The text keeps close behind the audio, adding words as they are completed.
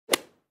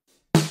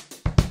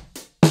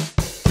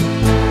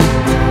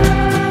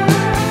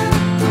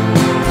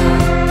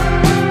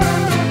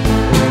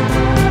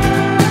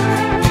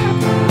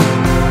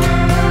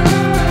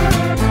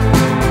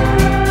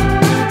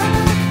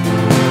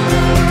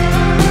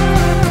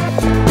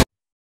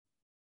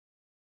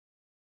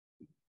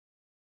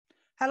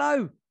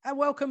Hello and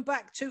welcome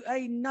back to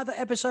another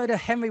episode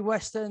of Henry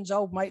Weston's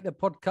Old Mate the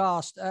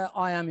podcast.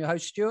 I am your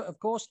host, Stuart, of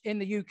course, in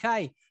the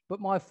UK, but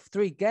my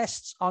three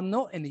guests are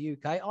not in the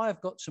UK. I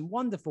have got some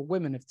wonderful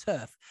women of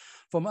turf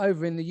from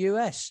over in the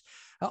US.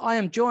 I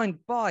am joined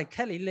by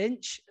Kelly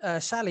Lynch,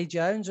 Sally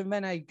Jones, and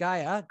Renee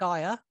Geyer,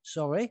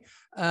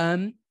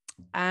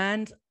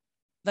 and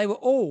they were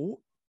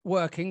all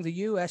working the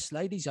US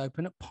Ladies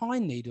Open at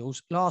Pine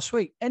Needles last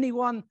week.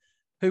 Anyone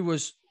who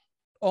was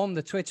on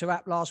the Twitter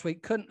app last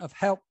week couldn't have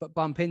helped but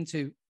bump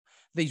into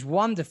these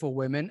wonderful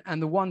women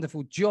and the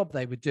wonderful job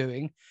they were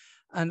doing.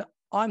 And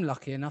I'm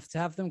lucky enough to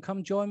have them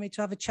come join me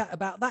to have a chat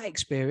about that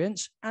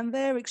experience and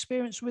their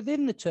experience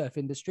within the turf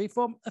industry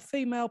from a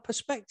female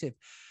perspective.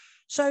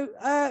 So,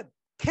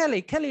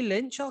 Kelly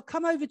Lynch, I'll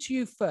come over to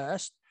you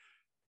first.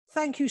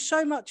 Thank you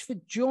so much for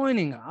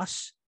joining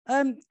us.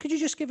 Could you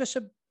just give us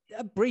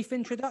a brief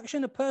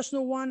introduction, a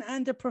personal one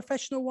and a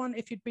professional one,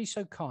 if you'd be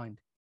so kind?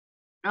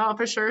 Oh,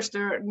 for sure,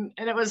 Stuart. And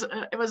it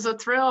was a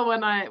thrill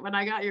when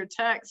I got your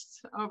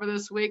text over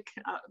this week.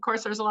 Of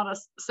course, there's a lot of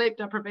sleep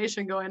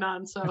deprivation going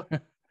on, so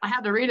I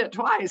had to read it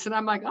twice. And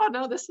I'm like, oh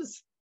no, this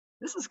is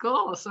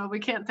cool. So we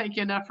can't thank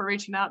you enough for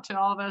reaching out to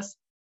all of us.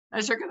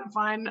 As you're going to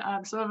find,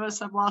 some of us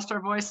have lost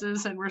our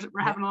voices, and we're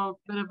having a little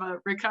bit of a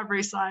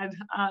recovery side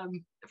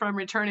from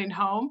returning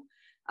home.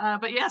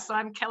 But yes,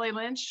 I'm Kelly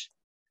Lynch.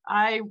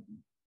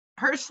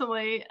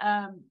 Personally,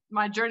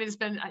 my journey has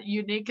been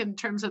unique in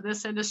terms of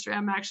this industry.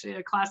 I'm actually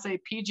a Class A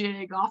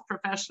PGA golf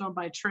professional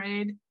by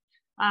trade.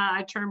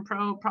 I turned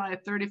pro probably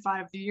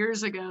 35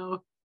 years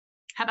ago.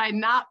 Had I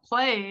not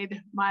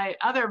played, my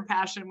other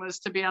passion was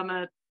to be on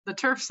the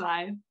turf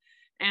side.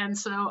 And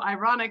so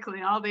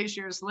ironically, all these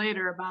years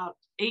later, about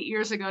 8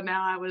 years ago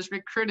now, I was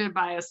recruited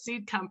by a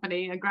seed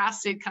company, a grass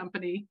seed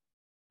company.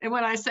 And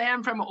when I say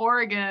I'm from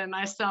Oregon and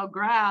I sell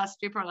grass,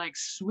 people are like,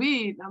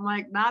 sweet. I'm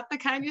like, not the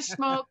kind you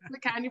smoke, the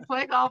kind you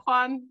play golf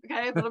on.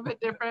 Okay, a little bit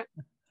different.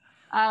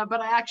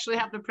 But I actually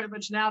have the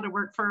privilege now to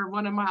work for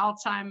one of my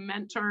all-time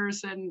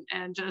mentors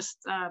and just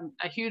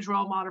a huge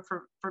role model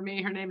for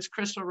me. Her name's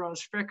Crystal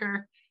Rose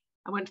Fricker.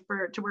 I went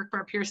to work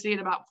for a Pure Seed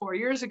about 4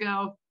 years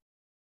ago.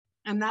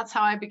 And that's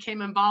how I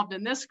became involved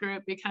in this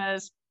group,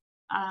 because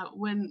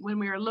when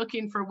we were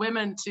looking for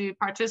women to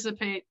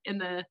participate in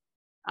the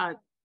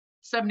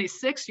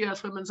 76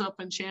 U.S. Women's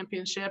Open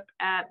Championship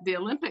at the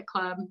Olympic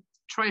Club,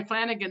 Troy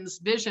Flanagan's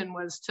vision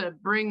was to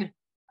bring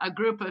a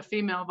group of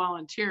female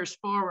volunteers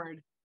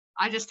forward.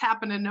 I just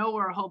happened to know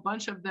where a whole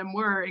bunch of them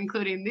were,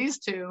 including these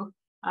two,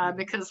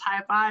 because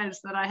high fives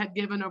that I had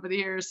given over the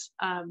years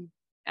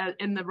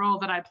in the role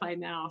that I play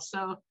now.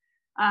 So,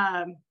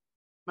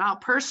 well,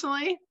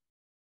 personally,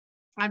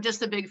 I'm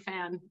just a big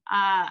fan.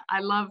 I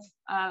love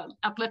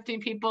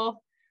uplifting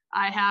people.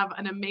 I have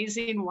an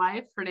amazing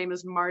wife. Her name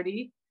is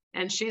Marty.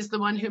 And she's the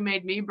one who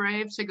made me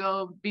brave to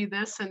go be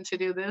this and to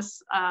do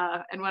this,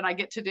 and what I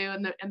get to do,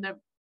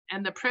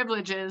 and the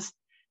privilege is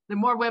the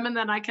more women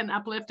that I can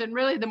uplift, and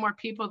really the more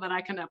people that I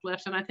can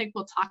uplift. And I think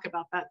we'll talk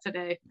about that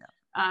today.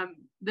 Yeah.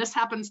 This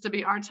happens to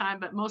be our time,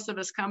 but most of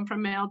us come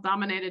from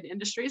male-dominated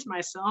industries,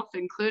 myself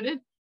included,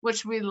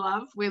 which we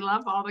love. We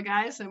love all the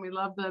guys, and we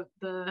love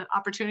the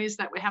opportunities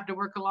that we have to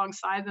work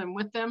alongside them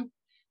with them.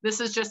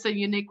 This is just a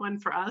unique one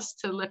for us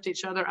to lift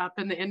each other up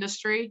in the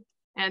industry.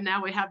 And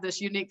now we have this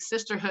unique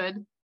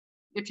sisterhood,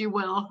 if you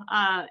will,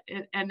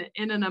 and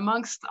in and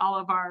amongst all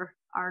of our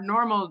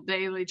normal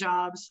daily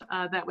jobs,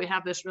 that we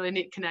have this really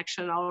neat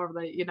connection all over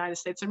the United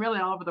States and really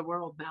all over the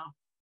world now.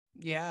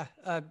 Yeah,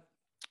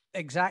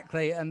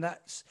 exactly. And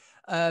that's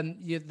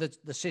the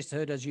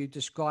sisterhood, as you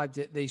described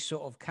it, the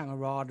sort of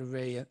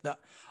camaraderie that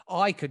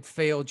I could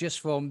feel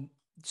just from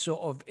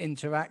sort of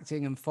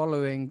interacting and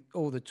following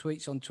all the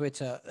tweets on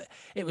Twitter.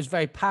 It was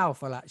very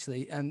powerful,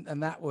 actually.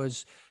 And that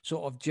was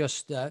sort of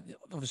just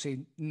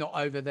obviously not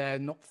over there,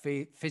 not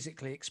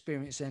physically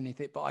experiencing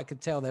anything, but I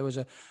could tell there was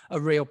a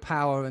real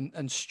power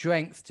and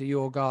strength to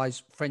your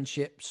guys'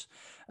 friendships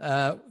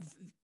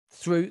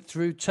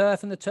through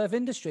turf and the turf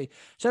industry.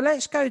 So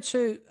let's go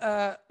to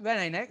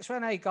Renee next.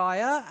 Renee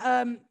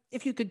Geyer,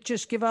 if you could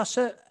just give us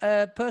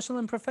a personal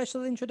and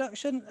professional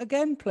introduction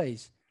again,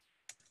 please.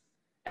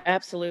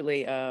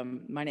 Absolutely.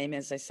 My name,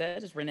 as I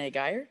said, is Renee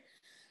Geyer.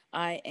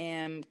 I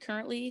am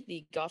currently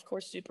the golf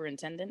course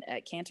superintendent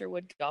at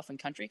Canterwood Golf and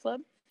Country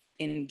Club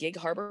in Gig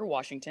Harbor,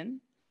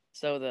 Washington.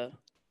 So the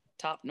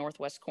top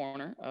northwest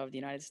corner of the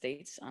United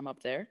States. I'm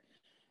up there.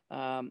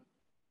 I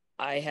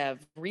have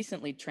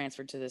recently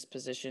transferred to this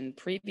position.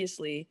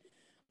 Previously,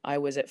 I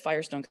was at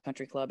Firestone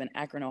Country Club in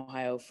Akron,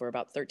 Ohio for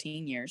about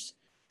 13 years.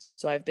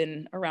 So I've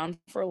been around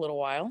for a little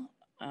while.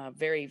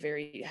 Very,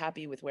 very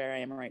happy with where I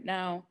am right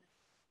now.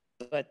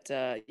 But,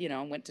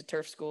 went to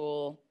turf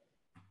school,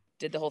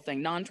 did the whole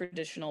thing,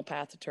 non-traditional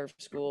path to turf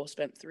school,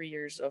 spent 3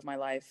 years of my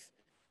life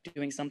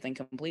doing something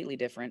completely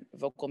different,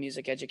 vocal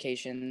music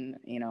education.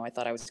 I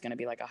thought I was going to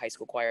be like a high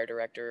school choir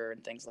director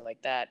and things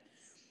like that.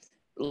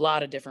 A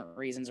lot of different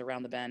reasons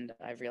around the bend.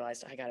 I've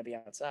realized I got to be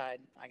outside.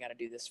 I got to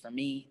do this for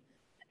me.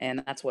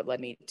 And that's what led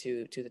me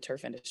to the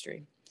turf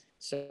industry.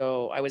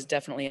 So I was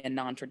definitely a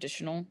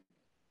non-traditional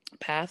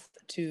path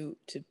to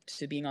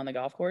being on the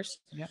golf course,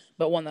 Yeah.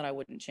 but one that I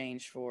wouldn't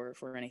change for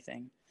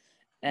anything.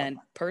 And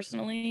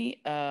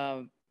personally,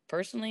 I'm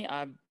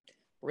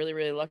really,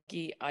 really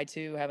lucky. I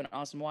too have an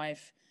awesome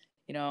wife.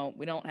 You know,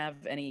 we don't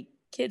have any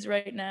kids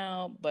right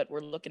now, but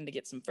we're looking to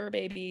get some fur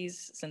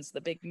babies since the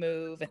big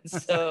move. And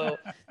so,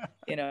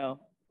 you know,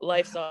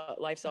 life's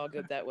all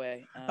good that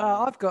way.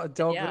 I've got a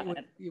dog yeah,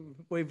 that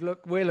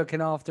we're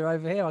looking after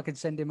over here. I can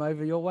send him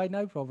over your way,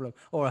 no problem.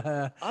 Or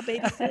her. I'll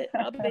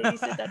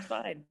babysit. That's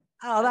fine.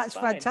 Oh, that's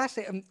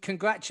fantastic. And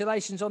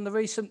congratulations on the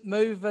recent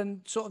move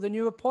and sort of the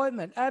new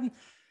appointment.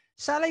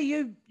 Sally,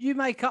 you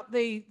make up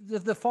the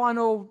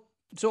final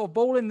sort of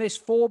ball in this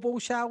 4-ball,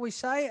 shall we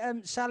say?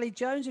 Sally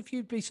Jones, if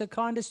you'd be so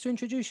kind as to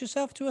introduce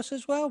yourself to us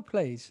as well,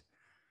 please.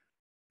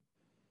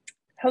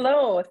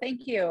 Hello,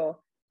 thank you.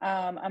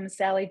 I'm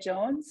Sally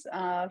Jones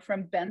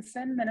from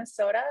Benson,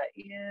 Minnesota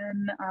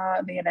in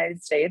the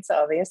United States,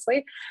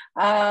 obviously.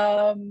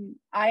 I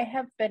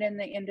have been in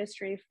the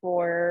industry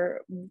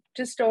for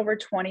just over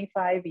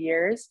 25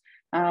 years.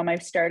 I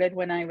started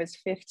when I was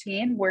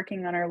 15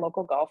 working on our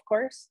local golf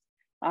course.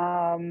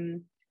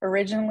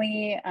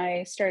 Originally,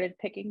 I started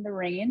picking the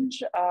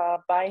range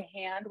by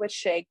hand with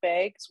shake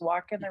bags,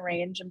 walking the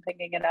range and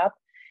picking it up.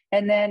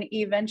 And then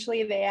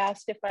eventually they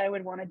asked if I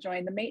would want to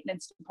join the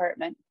maintenance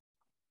department.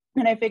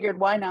 And I figured,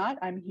 why not?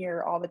 I'm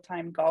here all the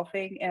time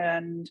golfing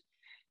and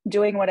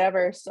doing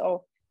whatever.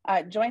 So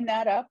I joined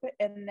that up.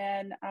 And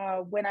then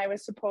when I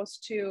was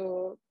supposed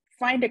to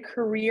find a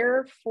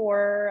career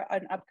for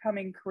an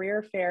upcoming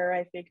career fair,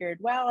 I figured,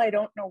 well, I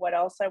don't know what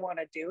else I want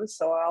to do,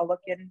 so I'll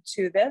look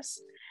into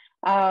this.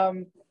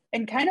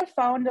 And kind of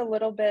found a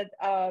little bit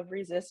of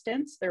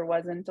resistance. There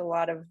wasn't a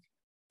lot of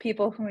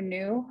people who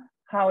knew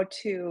how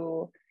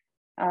to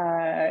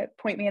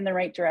point me in the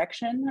right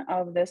direction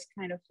of this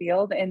kind of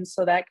field. And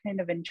so that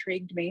kind of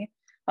intrigued me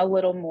a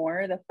little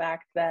more, the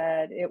fact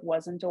that it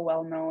wasn't a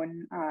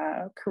well-known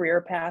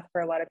career path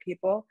for a lot of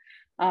people.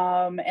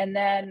 And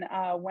then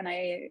when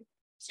I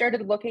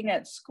started looking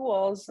at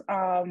schools,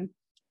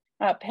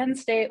 Penn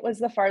State was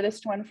the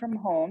farthest one from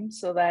home.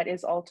 So that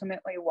is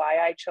ultimately why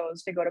I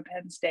chose to go to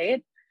Penn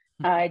State.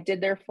 I did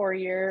their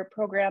 4-year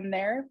program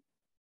there.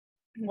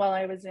 While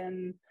I was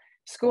in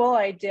school,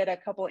 I did a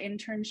couple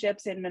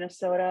internships in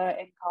Minnesota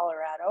and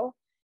Colorado.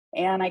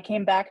 And I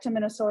came back to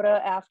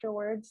Minnesota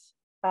afterwards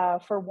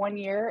for 1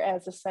 year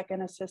as a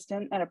second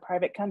assistant at a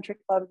private country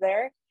club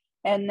there.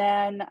 And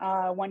then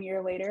 1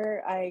 year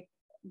later, I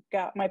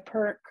got my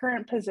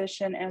current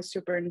position as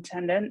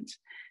superintendent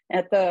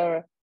at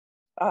the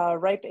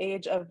ripe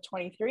age of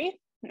 23.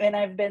 And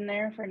I've been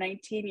there for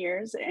 19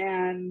 years.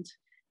 And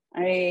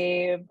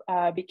I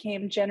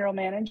became general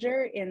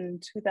manager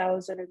in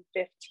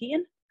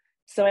 2015.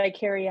 So I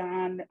carry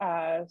on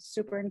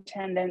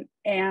superintendent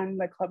and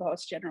the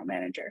clubhouse general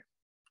manager.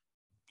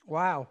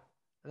 Wow.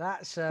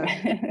 That's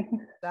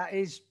that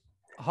is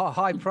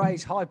high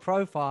praise, high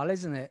profile,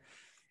 isn't it?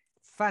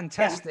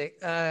 Fantastic.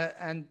 Yeah.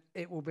 And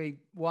it will be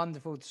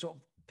wonderful to sort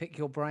of pick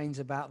your brains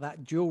about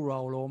that dual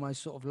role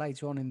almost sort of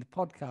later on in the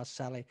podcast,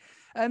 Sally.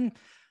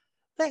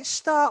 Let's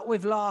start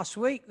with last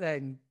week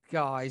then,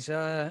 guys.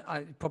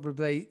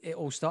 It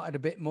all started a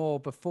bit more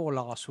before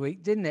last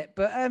week, didn't it?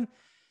 But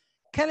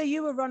Kelly,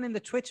 you were running the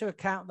Twitter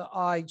account that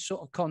I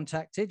sort of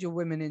contacted, your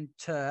Women in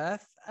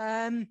Turf.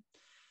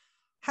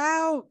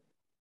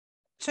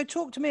 So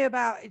talk to me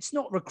about, it's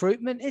not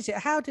recruitment, is it?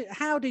 How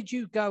did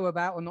you go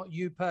about, or not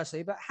you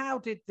personally, but how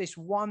did this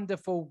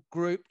wonderful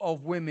group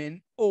of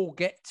women all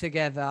get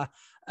together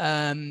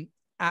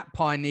at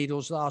Pine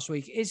Needles last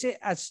week?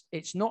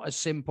 It's not as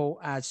simple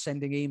as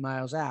sending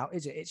emails out,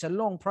 is it? It's a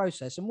long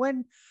process. And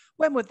when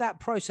would that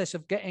process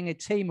of getting a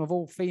team of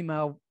all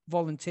female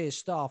volunteer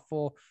staff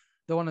for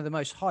one of the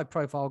most high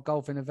profile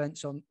golfing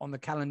events on the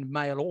calendar,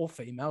 male or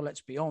female,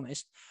 let's be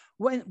honest,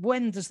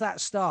 when does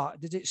that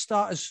start? Did it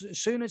start as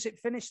soon as it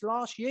finished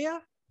last year?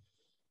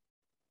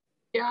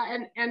 Yeah,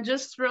 and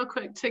just real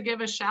quick to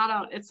give a shout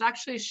out, it's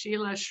actually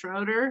Sheila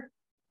Schroeder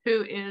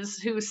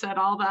who set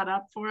all that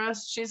up for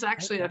us. She's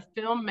actually a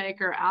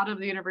filmmaker out of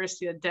the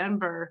University of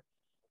Denver,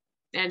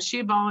 and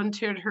she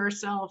volunteered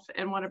herself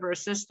and one of her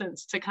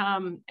assistants to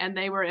come, and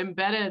they were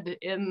embedded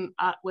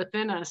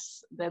within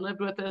us. They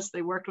lived with us,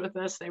 they worked with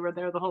us, they were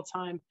there the whole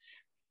time.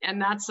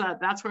 And that's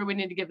where we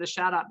need to give the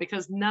shout out,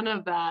 because none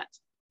of that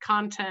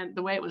content,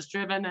 the way it was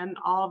driven, and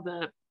all of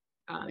the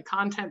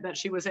content that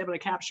she was able to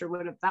capture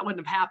wouldn't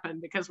have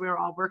happened, because we were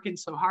all working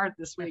so hard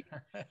this week.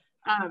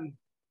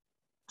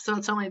 So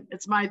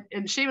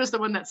and she was the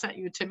one that sent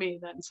you to me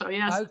then. So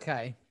yes.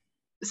 Okay.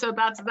 So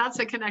that's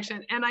a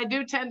connection. And I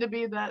do tend to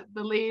be the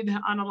lead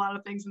on a lot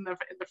of things in the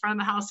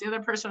front of the house. The other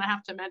person I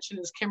have to mention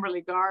is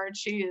Kimberly Gard.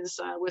 She is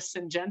with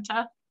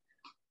Syngenta.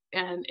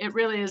 And it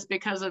really is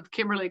because of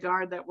Kimberly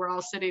Gard that we're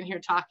all sitting here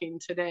talking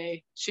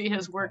today. She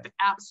has worked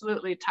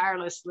absolutely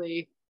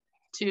tirelessly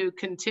to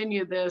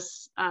continue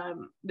this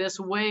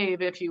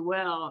wave, if you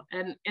will.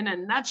 And in a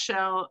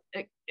nutshell,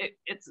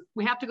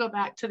 we have to go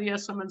back to the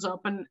US Women's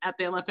Open at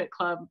the Olympic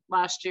Club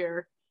last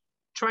year.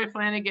 Troy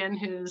Flanagan,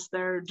 who's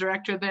their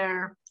director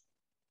there,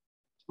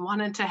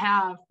 wanted to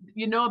have,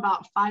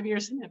 about 5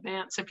 years in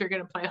advance if you're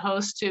going to play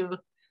host to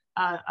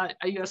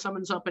a U.S.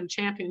 Women's Open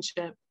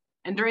championship.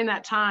 And during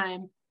that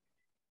time,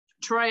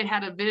 Troy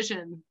had a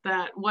vision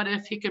that what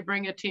if he could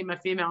bring a team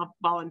of female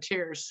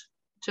volunteers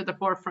to the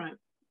forefront?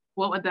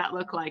 What would that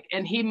look like?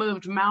 And he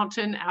moved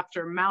mountain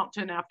after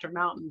mountain after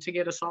mountain to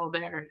get us all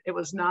there. It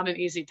was not an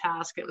easy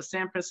task. It was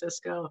San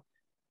Francisco,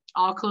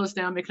 all closed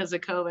down because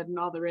of COVID and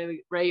all the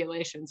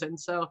regulations. And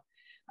so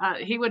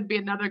he would be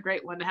another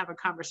great one to have a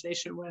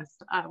conversation with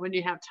when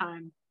you have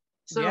time.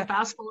 So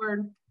Fast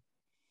forward,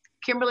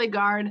 Kimberly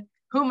Gard,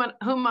 whom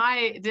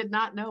I did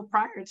not know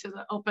prior to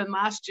the Open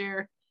last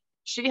year.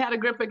 She had a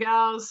group of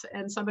gals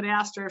and somebody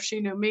asked her if she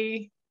knew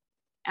me.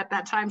 At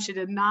that time, she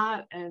did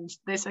not. And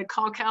they said,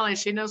 call Kelly.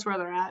 She knows where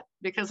they're at,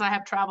 because I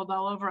have traveled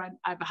all over.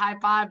 I've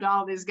high-fived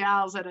all these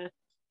gals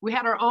we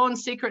had our own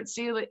secret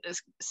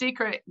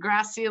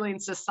grass ceiling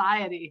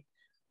society.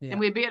 Yeah. And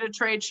we'd be at a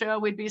trade show.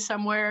 We'd be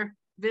somewhere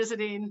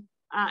visiting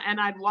and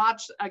I'd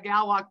watch a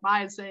gal walk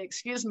by and say,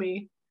 excuse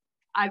me.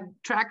 I'd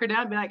track her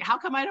down and be like, how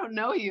come I don't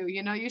know you?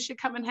 You should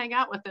come and hang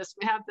out with us.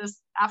 We have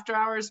this after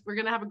hours. We're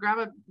going to grab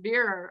a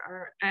beer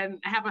and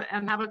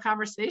have a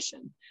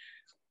conversation.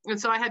 And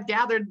so I had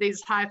gathered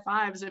these high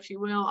fives, if you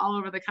will, all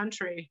over the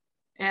country.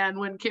 And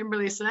when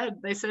Kimberly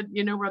they said,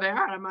 you know where they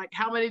are. I'm like,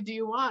 how many do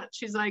you want?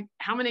 She's like,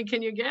 how many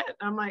can you get?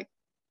 I'm like,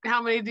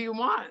 how many do you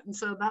want? And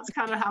so that's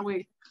kind of how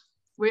we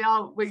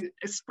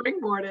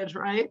springboarded,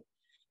 right?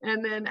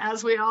 And then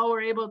as we all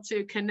were able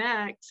to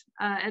connect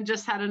and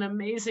just had an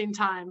amazing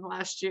time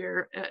last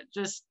year,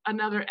 just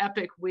another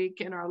epic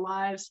week in our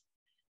lives.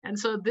 And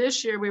so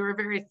this year we were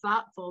very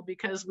thoughtful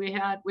because we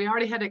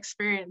already had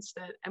experienced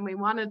it, and we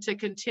wanted to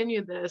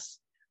continue this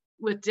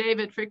with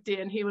David Fichte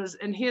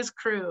and his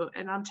crew.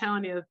 And I'm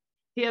telling you,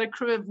 he had a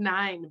crew of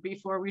 9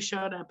 before we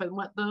showed up, and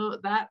what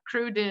that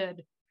crew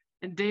did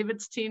and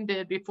David's team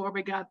did before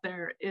we got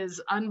there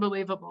is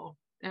unbelievable.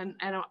 And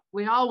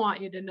we all want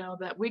you to know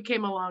that we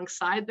came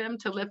alongside them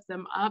to lift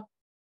them up.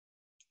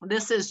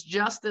 This is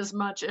just as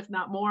much, if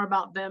not more,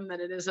 about them than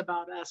it is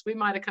about us. We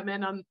might have come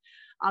in on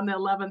the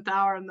 11th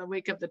hour in the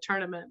week of the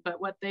tournament,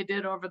 but what they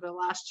did over the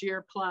last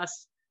year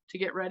plus to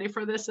get ready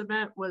for this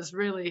event was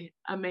really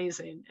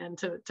amazing. And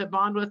to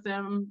bond with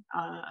them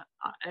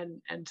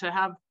and to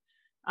have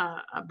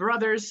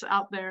brothers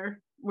out there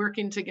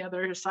working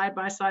together side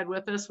by side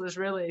with us was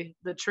really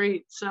the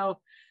treat. So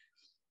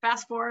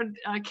fast forward,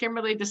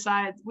 Kimberly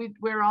decides,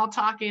 we're all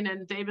talking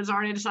and David's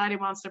already decided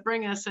he wants to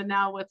bring us. And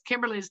now with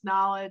Kimberly's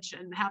knowledge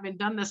and having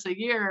done this a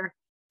year,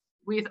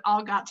 we've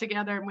all got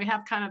together and we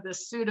have kind of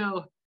this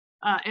pseudo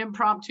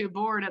impromptu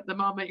board at the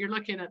moment. You're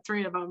looking at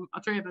three of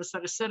us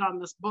that sit on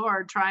this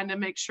board trying to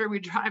make sure we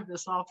drive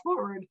this all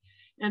forward.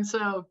 And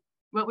so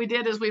what we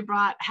did is we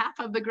brought half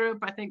of the group,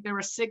 I think there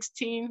were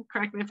 16,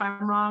 correct me if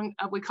I'm wrong,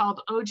 we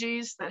called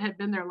OGs that had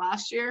been there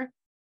last year.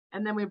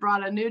 And then we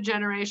brought a new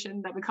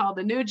generation that we called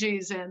the new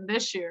Gs in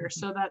this year,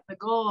 so that the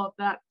goal of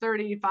that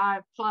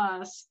 35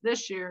 plus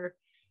this year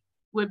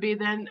would be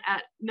then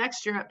at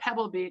next year at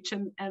Pebble Beach.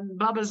 And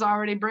Bubba's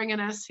already bringing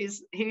us,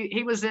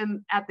 he was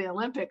in at the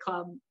Olympic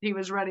Club. He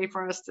was ready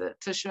for us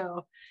to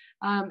show.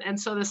 And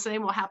so the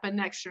same will happen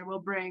next year. We'll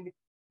bring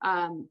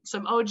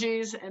some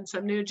OGs and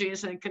some new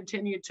Gs and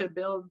continue to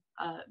build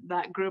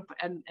that group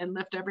and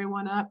lift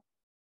everyone up.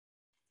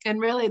 And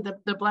really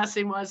the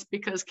blessing was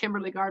because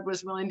Kimberly Gard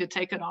was willing to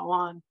take it all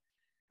on.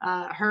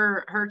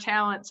 Her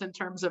talents in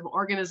terms of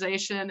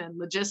organization and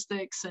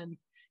logistics,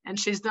 and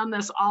she's done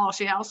this all.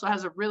 She also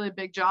has a really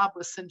big job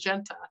with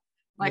Syngenta.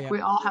 We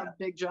all have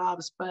big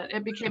jobs, but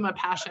it became a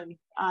passion.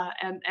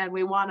 And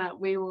we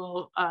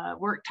will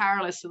work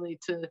tirelessly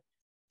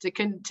to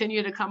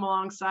continue to come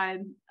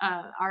alongside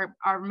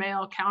our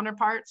male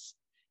counterparts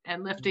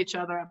and lift each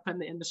other up in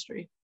the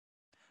industry.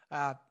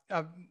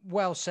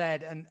 Well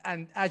said.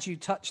 And as you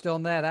touched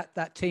on there,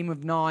 that team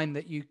of 9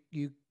 that you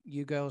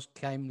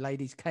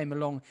ladies came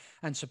along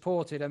and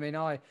supported. I mean,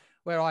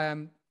 where I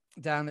am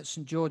down at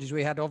St. George's,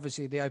 we had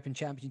obviously the Open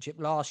Championship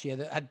last year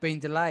that had been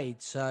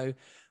delayed. So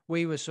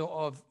we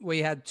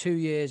had 2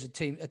 years, a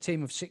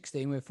team of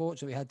 16. We were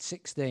fortunate we had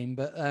 16,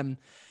 but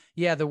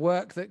the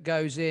work that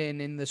goes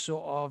in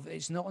the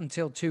it's not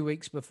until 2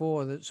 weeks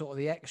before that sort of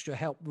the extra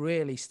help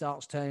really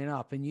starts turning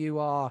up, and you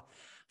are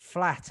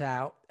flat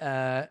out,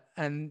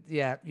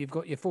 you've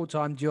got your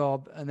full-time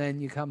job, and then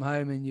you come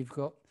home and you've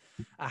got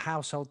a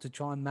household to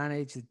try and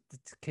manage. The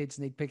kids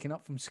need picking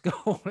up from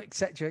school,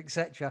 etc.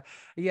 So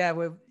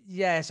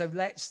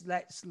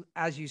let's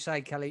as you say,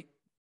 Kelly,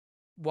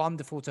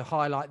 wonderful to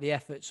highlight the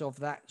efforts of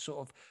that sort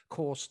of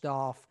core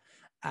staff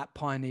at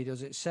Pine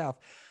Needles itself.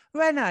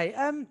 Renee,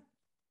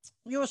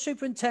 you're a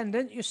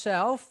superintendent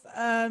yourself,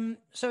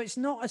 so it's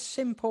not as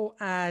simple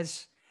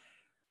as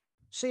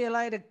see you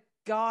later,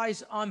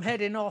 guys, I'm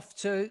heading off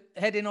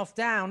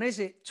down, is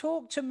it?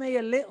 Talk to me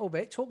a little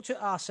bit, talk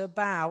to us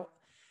about,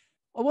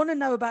 I want to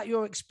know about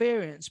your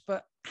experience,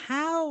 but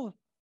how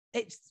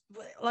it's,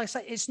 like I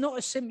say, it's not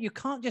as simple. You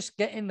can't just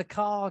get in the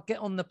car, get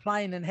on the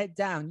plane and head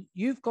down.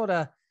 You've got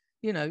a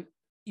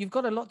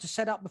lot to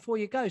set up before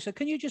you go. So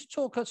can you just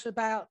talk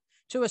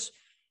to us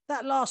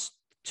that last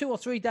 2 or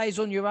 3 days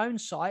on your own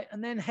site,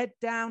 and then head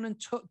down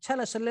and tell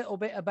us a little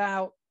bit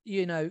about,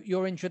 you know,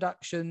 your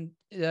introduction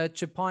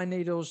to Pine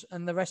Needles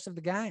and the rest of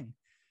the gang.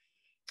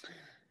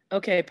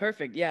 Okay,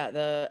 perfect.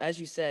 Yeah, as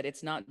you said,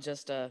 it's not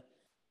just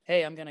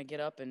hey, I'm gonna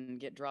get up and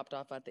get dropped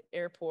off at the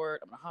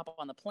airport. I'm gonna hop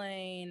on the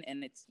plane,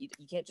 and you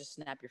can't just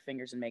snap your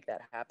fingers and make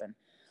that happen.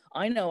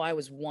 I know I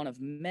was one of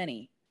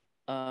many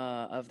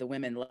of the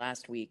women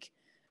last week.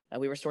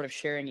 We were sort of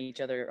sharing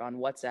each other on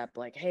WhatsApp,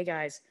 like, hey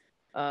guys,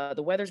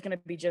 the weather's gonna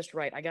be just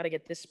right. I got to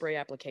get this spray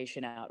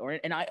application out.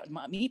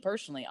 Me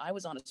personally, I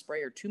was on a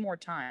sprayer 2 more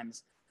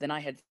times than I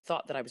had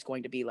thought that I was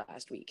going to be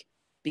last week,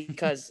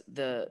 because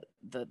the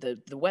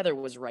weather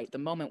was right, the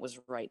moment was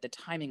right, the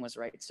timing was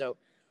right. So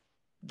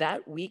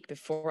that week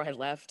before I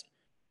left,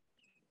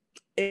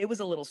 it was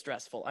a little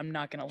stressful. I'm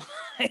not gonna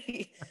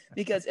lie,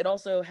 because it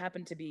also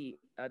happened to be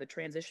the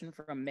transition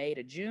from May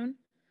to June.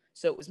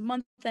 So it was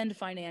month-end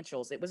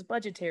financials, it was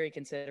budgetary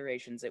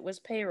considerations, it was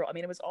payroll. I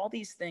mean, it was all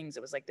these things.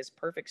 It was like this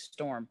perfect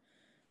storm.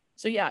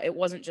 So yeah, it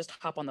wasn't just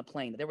hop on the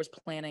plane. There was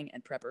planning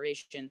and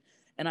preparation,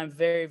 and I'm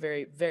very,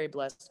 very, very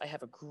blessed. I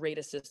have a great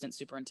assistant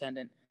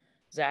superintendent,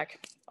 Zach,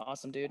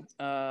 awesome dude.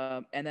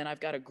 And then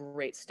I've got a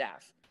great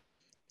staff.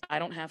 I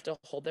don't have to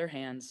hold their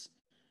hands.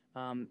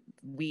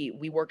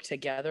 We work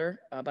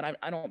together, but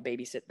I don't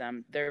babysit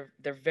them. They're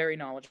very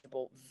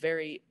knowledgeable,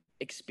 very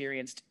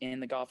experienced in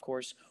the golf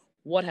course.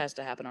 What has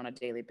to happen on a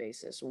daily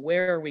basis?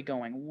 Where are we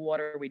going? What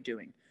are we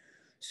doing?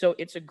 So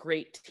it's a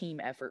great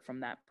team effort from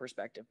that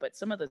perspective. But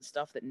some of the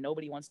stuff that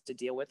nobody wants to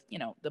deal with, you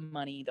know, the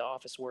money, the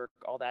office work,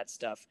 all that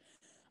stuff,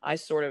 I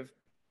sort of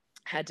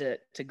had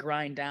to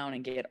grind down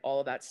and get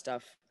all of that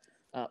stuff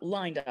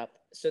lined up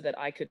so that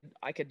I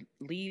could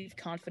leave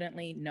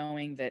confidently,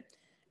 knowing that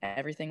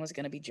everything was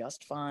going to be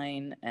just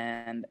fine,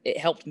 and it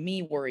helped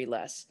me worry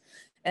less.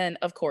 And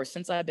of course,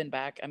 since I've been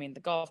back, I mean,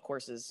 the golf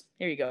courses.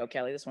 Here you go,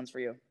 Kelly. This one's for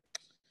you.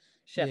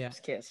 Chef's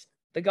kiss.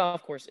 The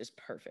golf course is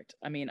perfect.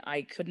 I mean,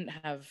 I couldn't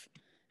have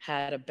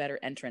had a better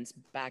entrance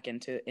back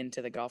into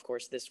the golf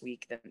course this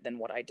week than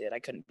what I did. I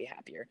couldn't be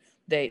happier.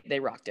 They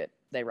rocked it.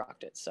 They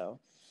rocked it. So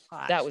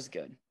that was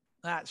good.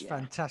 That's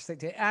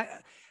fantastic.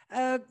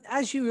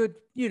 As you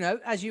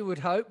would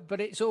hope, but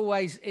it's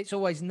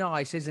always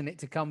nice, isn't it,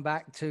 to come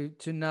back to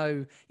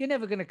know you're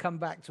never going to come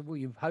back to, well,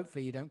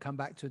 hopefully you don't come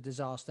back to a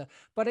disaster,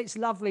 but it's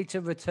lovely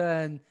to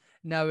return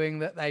knowing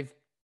that they've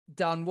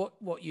done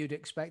what you'd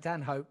expect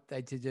and hope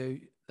they'd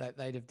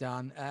have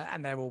done,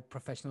 and they're all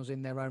professionals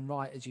in their own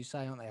right, as you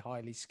say, aren't they?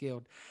 Highly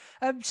skilled.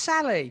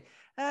 Sally,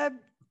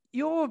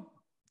 you're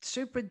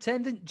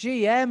superintendent,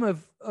 GM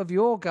of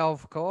your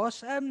golf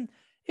course.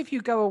 If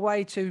you go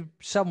away to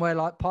somewhere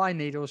like Pine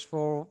Needles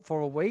for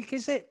a week,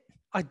 is it,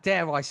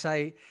 it's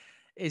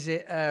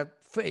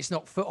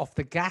not foot off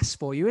the gas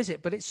for you, is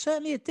it? But it's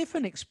certainly a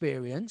different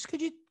experience.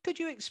 Could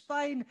you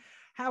explain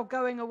how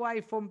going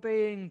away from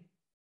being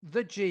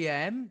the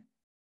GM,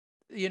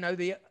 you know,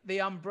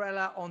 the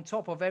umbrella on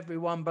top of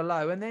everyone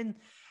below, and then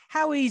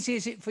how easy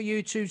is it for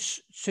you to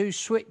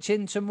switch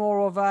into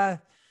more of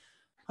a,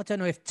 I don't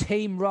know if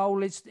team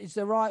role is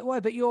the right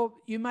word, but you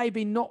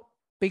maybe not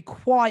be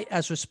quite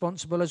as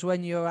responsible as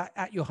when you're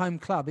at your home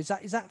club. Is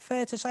that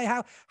fair to say?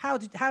 How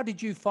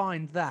did you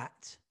find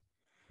that?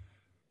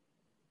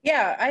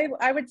 Yeah,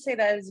 I would say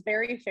that is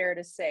very fair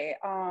to say.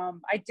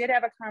 I did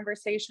have a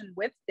conversation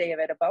with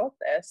David about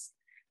this.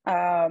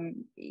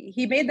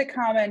 He made the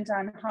comment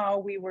on how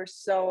we were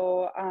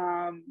so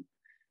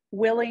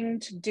willing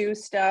to do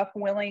stuff,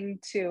 willing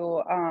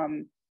to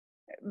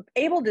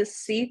able to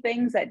see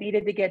things that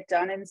needed to get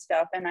done and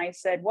stuff. And I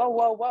said,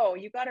 whoa,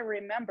 you got to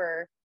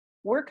remember,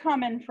 we're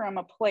coming from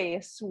a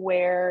place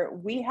where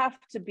we have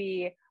to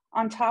be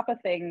on top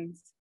of things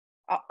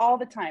all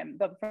the time,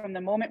 but from the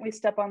moment we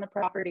step on the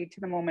property to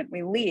the moment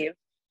we leave.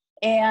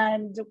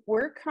 And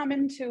we're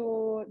coming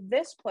to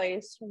this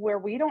place where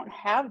we don't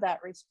have that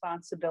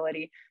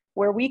responsibility,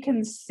 where we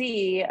can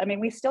see, I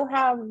mean, we still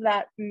have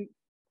that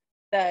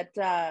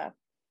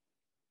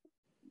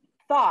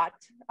thought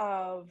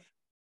of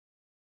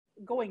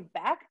going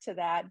back to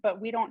that,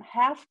 but we don't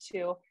have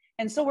to.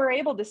 And so we're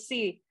able to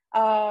see,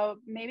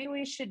 maybe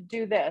we should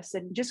do this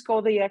and just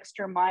go the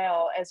extra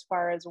mile as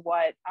far as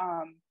what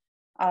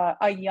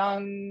a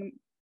young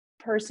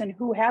person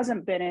who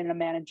hasn't been in a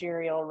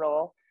managerial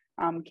role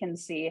can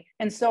see.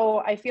 And so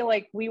I feel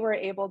like we were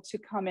able to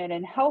come in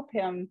and help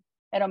him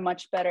at a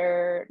much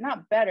better,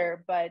 not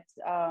better, but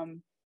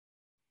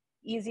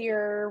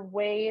easier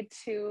way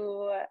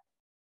to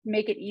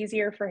make it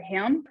easier for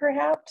him,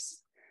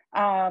 perhaps,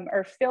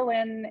 or fill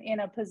in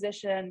a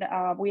position.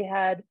 We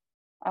had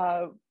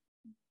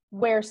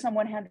where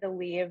someone had to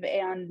leave,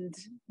 and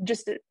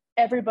just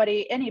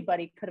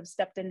anybody could have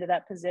stepped into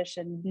that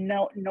position,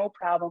 no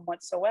problem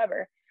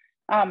whatsoever.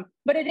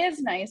 But it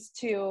is nice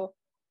to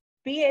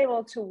be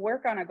able to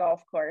work on a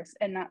golf course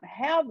and not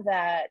have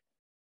that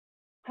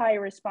high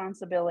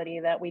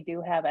responsibility that we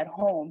do have at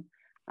home.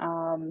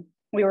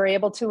 We were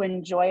able to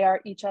enjoy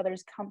each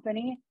other's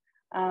company.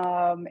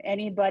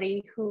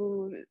 Anybody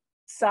who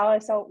saw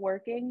us out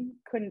working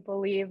couldn't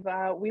believe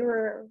we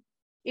were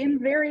in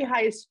very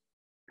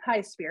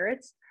high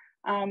spirits.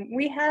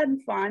 We had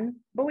fun,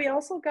 but we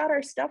also got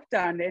our stuff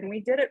done, and we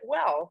did it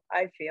well,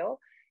 I feel.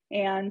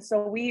 And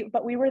so we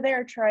were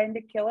there trying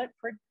to kill it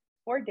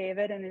for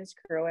David and his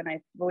crew, and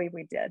I believe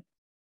we did.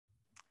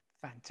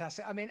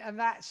 Fantastic. I mean, and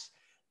that's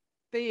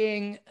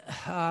being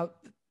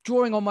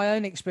drawing on my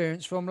own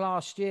experience from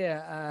last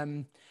year.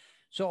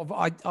 Sort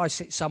of, I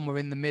sit somewhere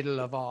in the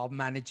middle of our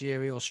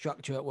managerial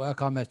structure at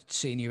work. I'm a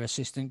senior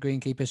assistant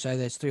greenkeeper, so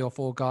there's 3 or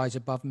 4 guys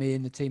above me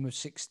in the team of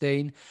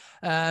 16.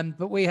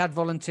 But we had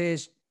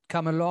volunteers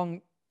come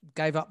along,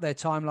 gave up their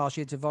time last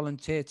year to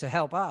volunteer to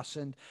help us.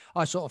 And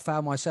I sort of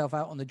found myself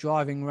out on the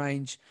driving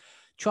range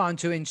trying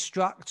to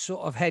instruct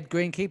sort of head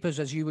greenkeepers,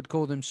 as you would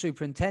call them,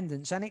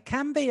 superintendents. And it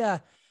can be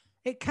a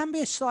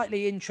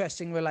slightly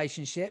interesting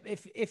relationship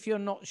if you're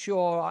not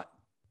sure,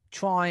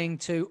 trying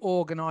to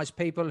organize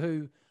people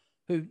who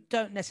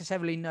don't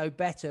necessarily know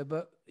better,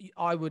 but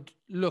I would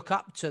look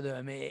up to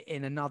them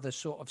in another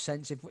sort of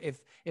sense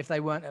if they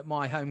weren't at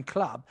my home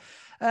club.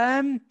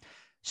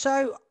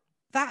 So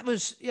that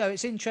was,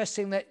 it's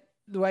interesting that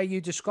the way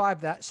you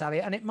described that,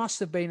 Sally, and it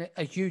must have been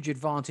a huge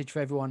advantage for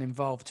everyone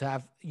involved to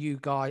have you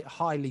guys,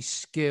 highly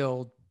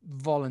skilled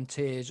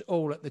volunteers,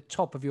 all at the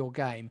top of your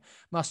game.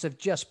 Must have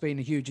just been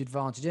a huge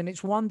advantage. And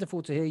it's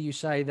wonderful to hear you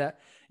say that,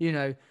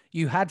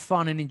 you had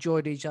fun and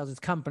enjoyed each other's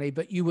company,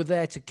 but you were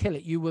there to kill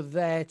it. You were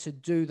there to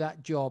do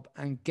that job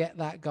and get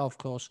that golf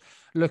course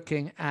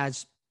looking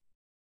as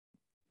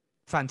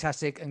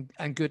fantastic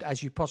and good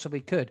as you possibly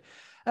could.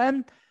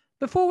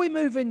 Before we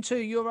move into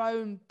your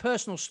own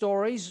personal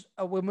stories,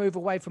 we'll move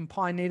away from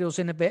pine needles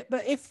in a bit.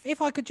 But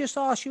if I could just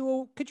ask you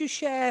all, could you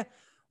share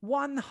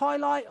one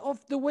highlight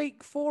of the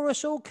week for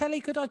us all?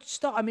 Kelly, could I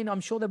start? I mean, I'm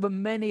sure there were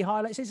many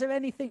highlights. Is there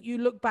anything you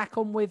look back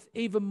on with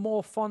even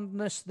more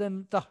fondness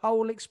than the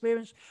whole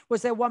experience?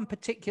 Was there one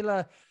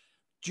particular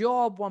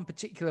job, one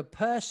particular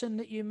person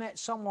that you met,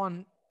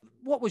 someone?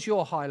 What was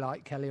your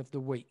highlight, Kelly, of the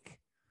week?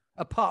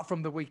 Apart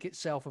from the week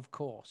itself, of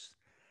course.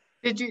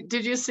 Did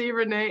you see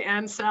Renee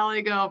and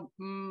Sally go,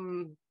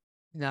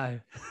 No.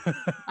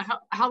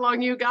 how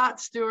long you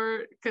got,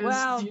 Stuart?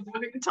 Because you know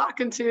who you're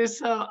talking to.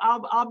 So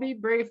I'll be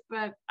brief,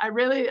 but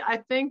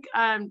I think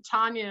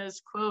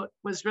Tanya's quote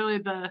was really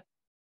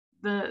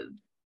the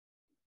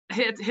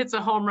hits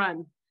a home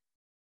run.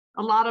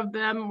 A lot of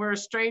them were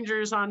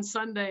strangers on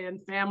Sunday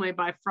and family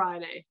by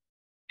Friday.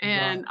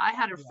 And I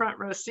had a front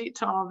row seat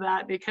to all of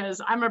that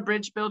because I'm a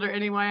bridge builder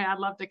anyway. I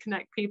love to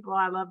connect people.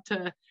 I love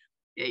to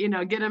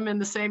get them in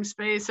the same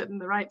space at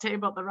the right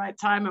table at the right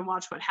time and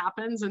watch what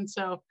happens. And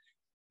so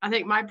I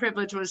think my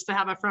privilege was to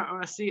have a front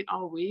row seat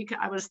all week.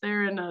 I was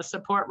there in a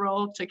support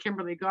role to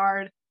Kimberly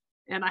Guard,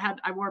 and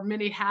I wore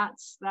many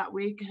hats that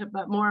week,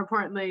 but more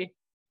importantly,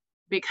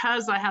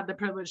 because I had the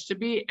privilege to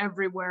be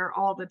everywhere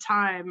all the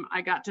time,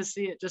 I got to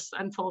see it just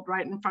unfold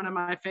right in front of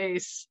my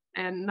face.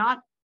 And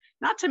not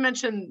to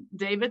mention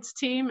David's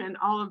team and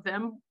all of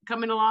them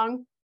coming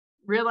along,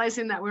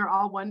 realizing that we're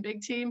all one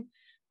big team.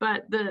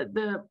 But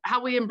the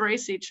how we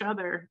embrace each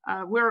other.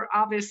 We're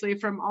obviously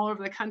from all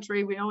over the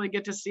country. We only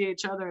get to see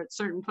each other at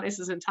certain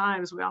places and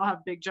times. We all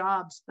have big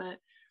jobs, but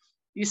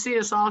you see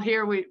us all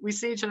here. We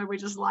see each other. We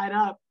just light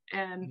up,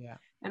 and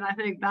I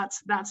think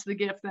that's the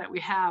gift that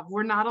we have.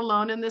 We're not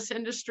alone in this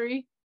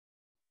industry.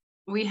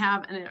 We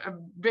have a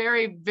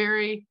very,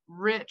 very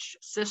rich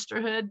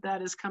sisterhood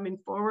that is coming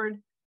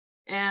forward,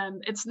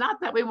 and it's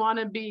not that we want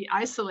to be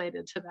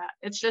isolated to that.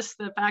 It's just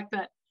the fact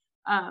that.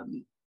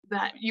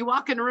 That you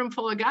walk in a room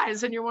full of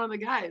guys and you're one of the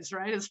guys,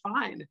 right? It's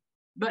fine.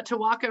 But to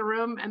walk in a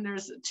room and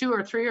there's 2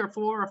 or 3 or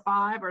 4 or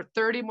 5 or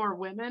 30 more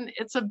women,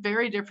 it's a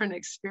very different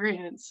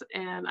experience.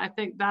 And I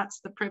think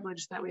that's the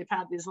privilege that we've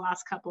had these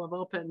last couple of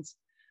opens,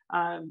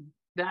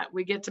 that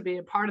we get to be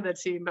a part of the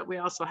team, but we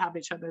also have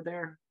each other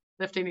there,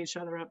 lifting each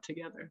other up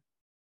together.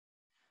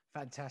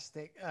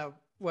 Fantastic.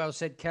 Well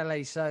said,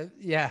 Kelly. So,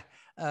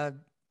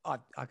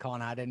 I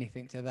can't add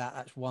anything to that.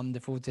 That's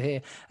wonderful to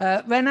hear.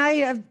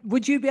 Renee,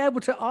 would you be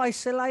able to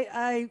isolate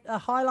a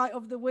highlight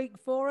of the week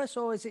for us,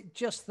 or is it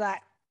just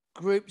that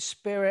group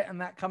spirit and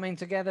that coming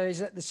together?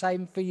 Is it the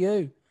same for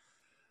you?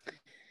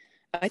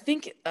 I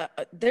think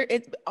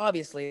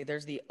obviously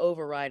there's the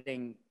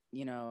overriding,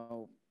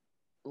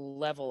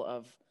 level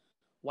of,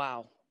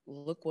 wow,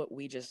 look what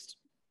we just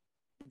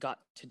got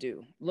to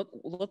do.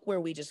 Look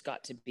where we just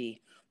got to be.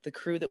 The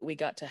crew that we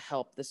got to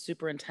help, the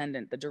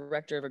superintendent, the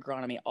director of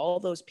agronomy, all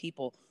those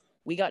people,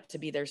 we got to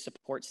be their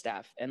support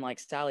staff. And like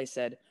Sally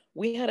said,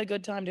 we had a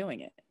good time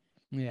doing it.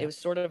 Yeah. It was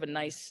sort of a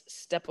nice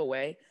step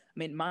away. I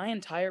mean, my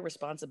entire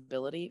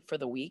responsibility for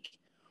the week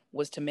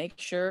was to make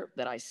sure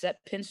that I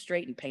set pins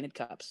straight and painted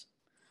cups.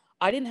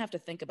 I didn't have to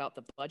think about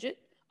the budget.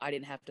 I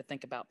didn't have to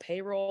think about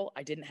payroll.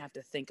 I didn't have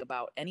to think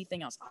about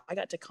anything else. I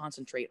got to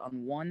concentrate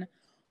on one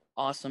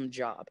awesome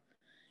job.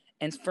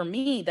 And for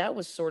me, that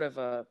was sort of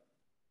a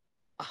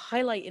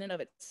highlight in and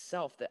of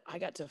itself, that I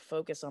got to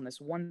focus on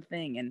this one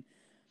thing. And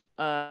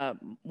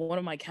one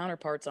of my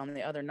counterparts on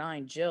the other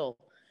 9, Jill,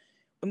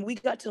 and we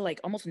got to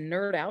almost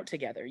nerd out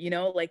together,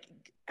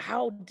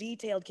 how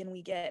detailed can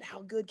we get?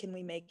 How good can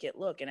we make it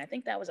look? And I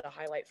think that was a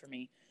highlight for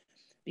me.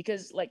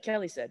 because like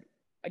Kelly said,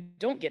 I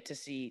don't get to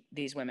see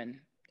these women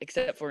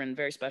except for in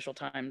very special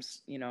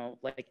times, you know,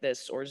 like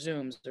this or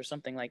Zooms or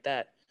something like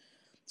that.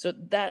 So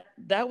that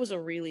was a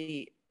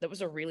really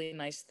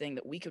nice thing,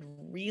 that we could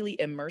really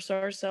immerse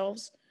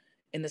ourselves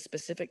in the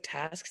specific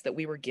tasks that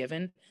we were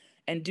given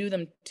and do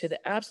them to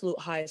the absolute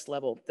highest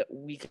level that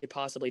we could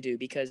possibly do,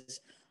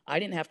 because I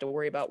didn't have to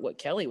worry about what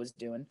Kelly was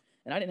doing,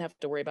 and I didn't have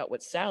to worry about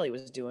what Sally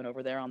was doing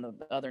over there on the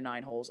other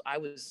 9 holes. I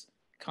was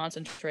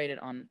concentrated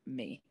on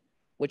me,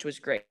 which was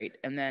great.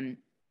 And then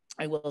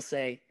I will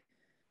say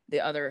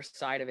the other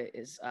side of it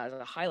is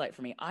a highlight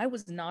for me. I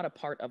was not a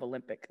part of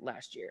Olympic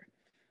last year.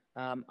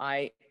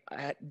 I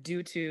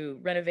due to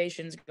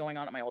renovations going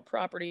on at my old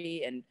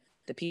property and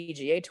the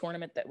PGA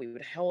tournament that we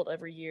would hold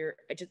every year,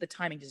 the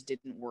timing just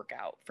didn't work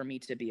out for me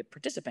to be a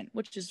participant,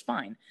 which is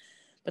fine.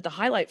 But the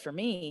highlight for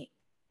me,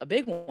 a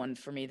big one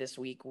for me this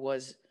week,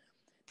 was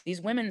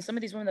these women, some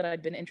of these women that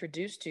I'd been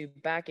introduced to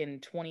back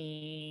in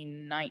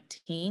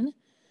 2019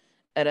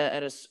 at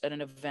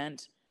an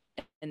event.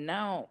 And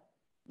now,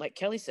 like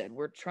Kelly said,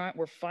 we're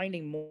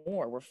finding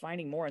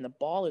more, and the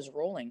ball is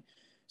rolling.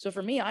 So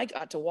for me, I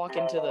got to walk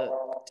into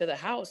the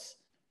house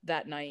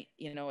that night,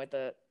 you know, at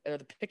the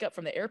pickup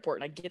from the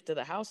airport, and I get to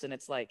the house and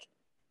it's like,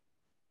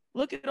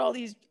 look at all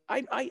these,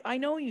 I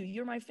know you,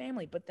 you're my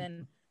family. But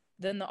then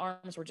the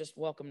arms were just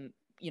welcome,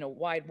 you know,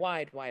 wide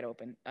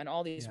open. And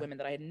all these women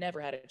that I had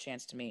never had a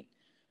chance to meet.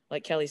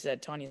 Like Kelly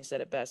said, Tanya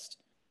said it best.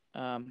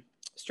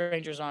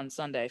 Strangers on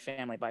Sunday,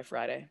 family by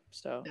Friday.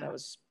 So that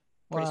was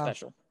pretty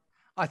special.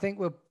 I think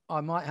I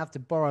might have to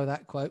borrow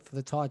that quote for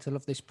the title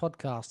of this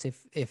podcast,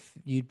 if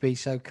you'd be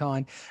so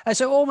kind. And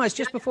so almost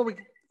before we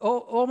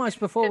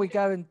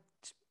go, and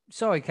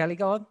sorry, Kelly,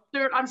 go on.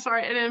 Sure, I'm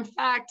sorry. And in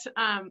fact,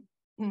 I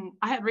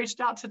had reached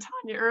out to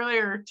Tanya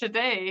earlier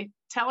today,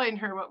 telling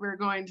her what we were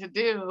going to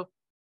do.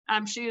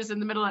 She was in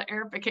the middle of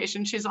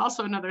airification. She's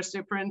also another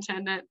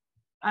superintendent.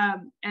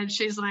 And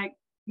she's like,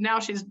 now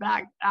she's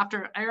back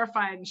after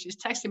airifying, and she's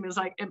texting me, is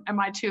like, am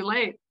I too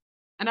late?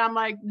 And I'm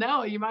like,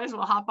 no, you might as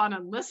well hop on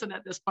and listen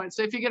at this point.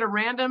 So if you get a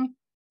random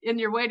in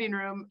your waiting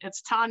room,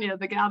 it's Tanya,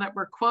 the gal that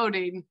we're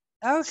quoting.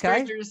 Okay.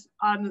 Strangers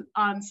on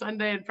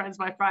Sunday and Friends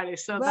by Friday.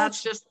 So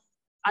that's just,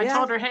 I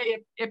told her, hey,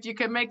 if you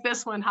can make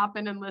this one, hop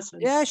in and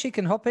listen. Yeah, she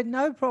can hop in,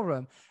 no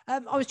problem. I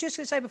was just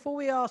going to say, before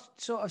we asked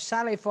sort of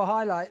Sally for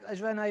highlight,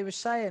 as Renee was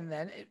saying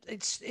then,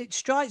 it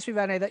strikes me,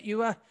 Renee, that you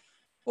were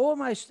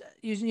almost,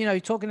 you know,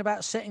 talking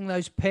about setting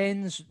those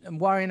pins and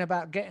worrying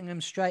about getting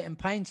them straight and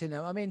painting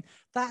them. I mean,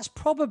 that's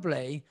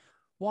probably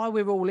why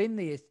we're all in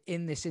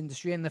this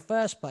industry in the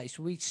first place.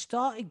 We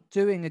started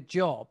doing a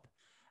job,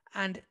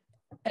 and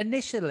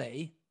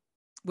initially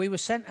we were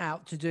sent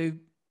out to do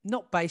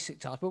not basic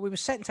tasks, but we were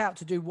sent out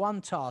to do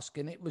one task,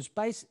 and it was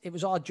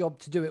our job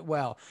to do it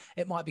well.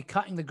 It might be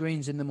cutting the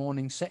greens in the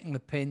morning, setting the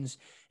pins.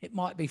 It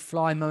might be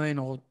fly mowing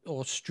or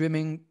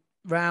strimming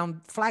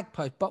round flag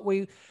posts, but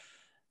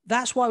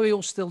that's why we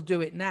all still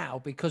do it now,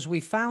 because we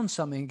found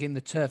something in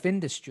the turf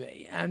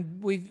industry,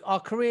 and our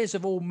careers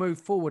have all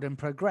moved forward and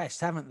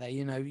progressed, haven't they?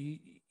 You know,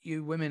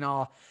 you women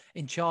are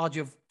in charge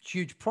of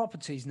huge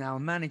properties now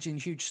and managing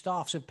huge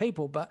staffs of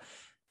people. But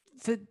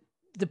for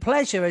the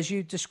pleasure, as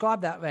you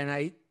described that,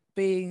 Renee,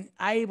 being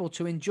able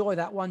to enjoy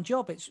that one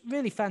job, it's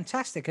really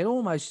fantastic. It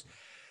almost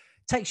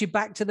takes you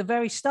back to the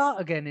very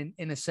start again,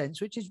 in a sense,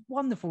 which is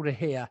wonderful to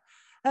hear.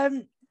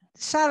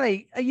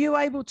 Sally, are you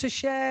able to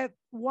share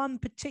one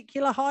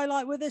particular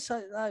highlight with us?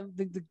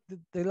 The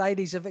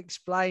ladies have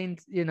explained,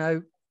 you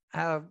know,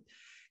 how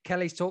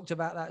Kelly's talked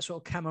about that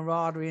sort of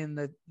camaraderie and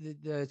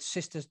the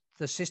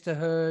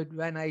sisterhood.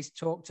 Renee's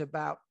talked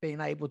about being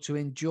able to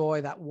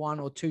enjoy that one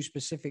or two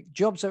specific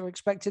jobs that were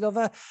expected of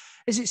her.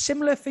 Is it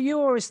similar for you,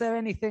 or is there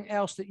anything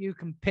else that you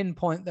can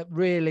pinpoint that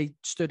really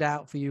stood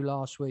out for you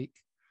last week?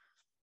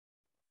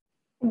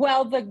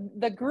 Well,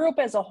 the group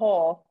as a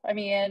whole, I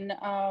mean,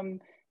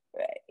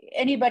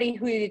 anybody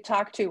who you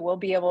talk to will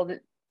be able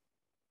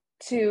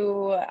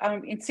to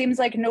it seems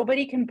like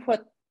nobody can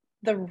put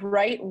the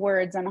right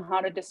words on how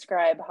to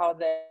describe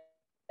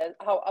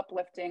how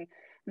uplifting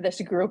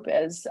this group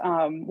is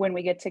when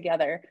we get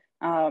together.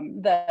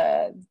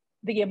 The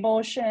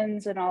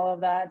emotions and all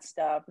of that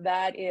stuff,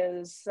 that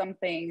is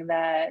something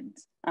that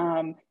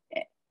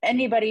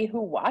anybody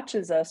who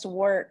watches us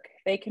work,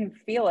 they can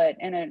feel it,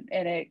 and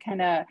it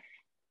kind of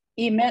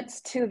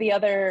emits to the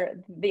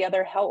other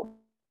help,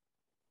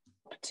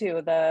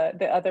 to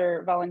the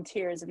other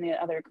volunteers and the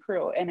other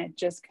crew, and it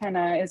just kind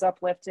of is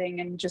uplifting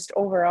and just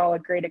overall a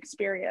great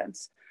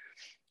experience.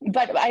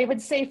 But I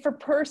would say for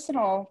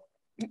personal,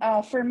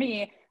 for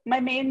me, my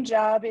main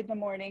job in the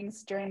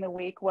mornings during the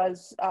week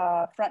was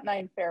front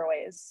nine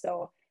fairways.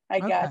 So I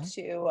got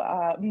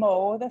to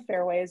mow the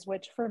fairways,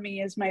 which for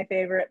me is my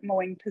favorite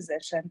mowing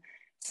position.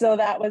 So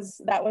that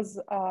was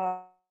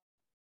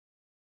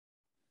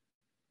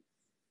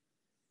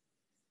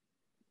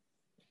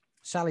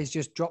Sally's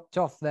just dropped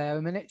off there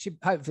a minute.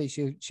 Hopefully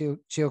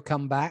she'll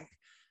come back.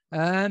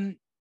 Oh,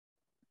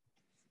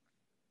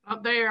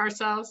 there you are,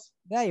 Sals.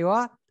 There you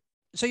are.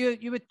 So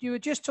you were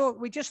just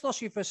talking. We just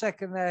lost you for a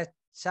second there,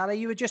 Sally,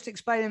 you were just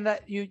explaining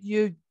that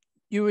you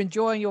were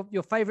enjoying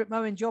your favourite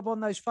mowing job on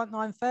those front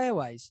nine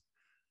fairways.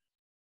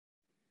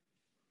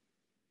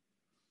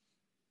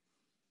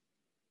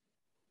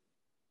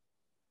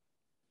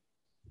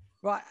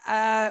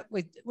 Right,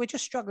 we're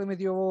just struggling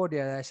with your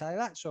audio there, Sally.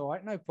 That's all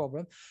right, no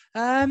problem.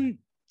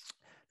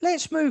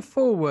 Let's move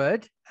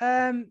forward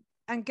and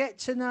get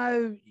to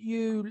know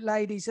you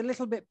ladies a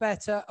little bit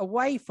better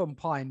away from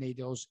pine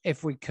needles,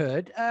 if we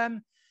could.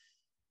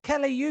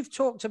 Kelly, you've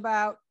talked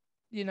about,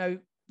 you know,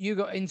 you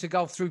got into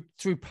golf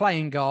through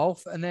playing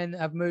golf and then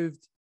have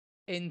moved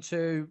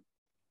into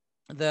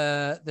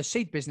the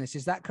seed business.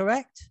 Is that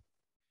correct?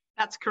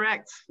 That's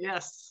correct.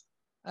 Yes.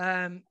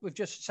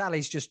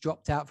 Sally's just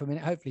dropped out for a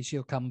minute. Hopefully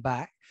she'll come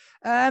back.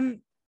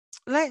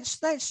 Let's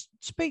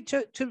speak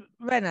to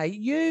Renee.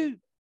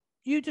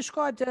 You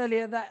described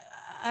earlier that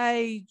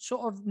a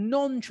sort of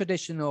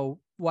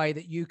non-traditional way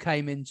that you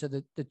came into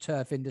the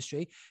turf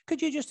industry.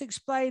 Could you just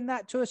explain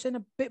that to us in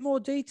a bit more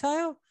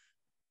detail?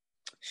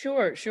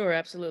 Sure,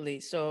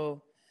 absolutely.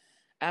 So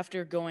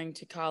after going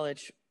to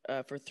college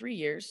for 3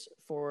 years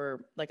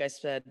for, like I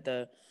said,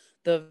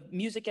 the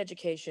music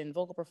education,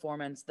 vocal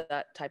performance,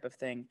 that type of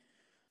thing,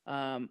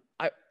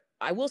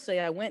 I will say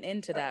I went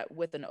into that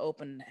with an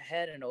open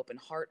head and open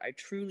heart. I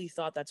truly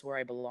thought that's where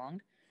I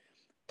belonged.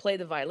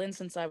 Played the violin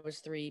since I was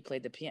 3,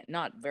 played the piano,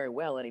 not very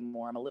well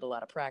anymore. I'm a little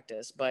out of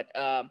practice, but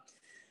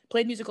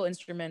played musical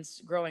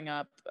instruments growing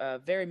up,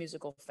 very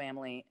musical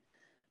family.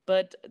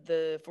 But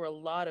for a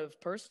lot of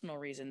personal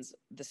reasons,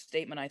 the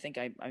statement I think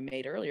I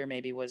made earlier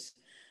maybe was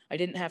I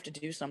didn't have to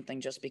do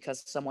something just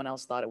because someone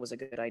else thought it was a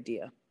good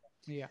idea.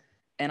 Yeah.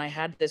 And I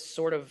had this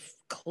sort of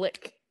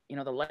click, you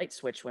know, the light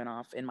switch went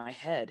off in my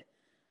head.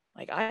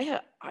 Like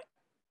I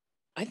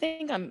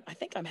think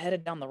I'm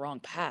headed down the wrong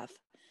path,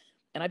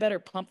 and I better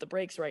pump the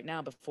brakes right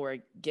now before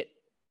I get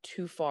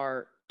too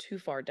far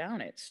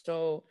down it.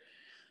 So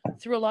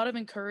through a lot of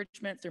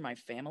encouragement through my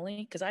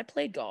family, because I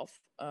played golf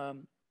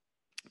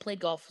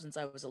since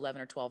I was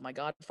 11 or 12. My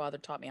godfather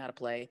taught me how to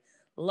play,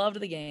 loved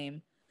the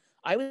game.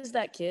 I was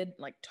that kid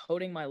like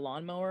toting my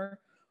lawnmower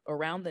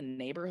around the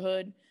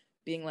neighborhood,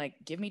 being like,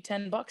 give me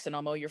 $10 and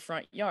I'll mow your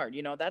front yard.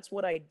 You know, that's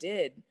what I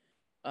did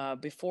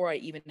before I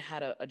even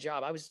had a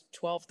job. I was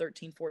 12,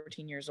 13,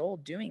 14 years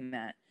old doing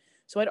that.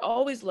 So I'd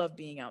always loved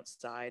being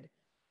outside.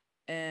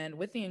 And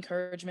with the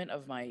encouragement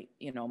of my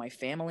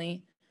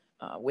family,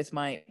 with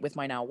my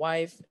now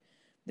wife,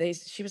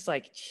 she was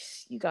like,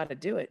 you got to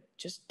do it.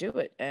 Just do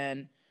it.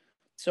 And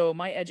so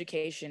my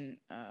education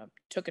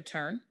took a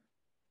turn.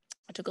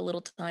 I took a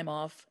little time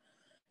off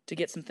to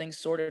get some things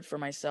sorted for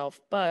myself,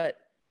 but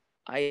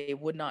I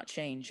would not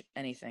change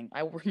anything.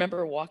 I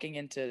remember walking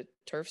into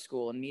turf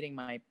school and meeting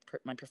my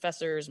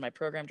professors, my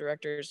program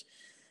directors,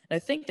 and I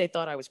think they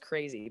thought I was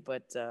crazy.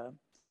 But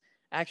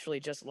actually,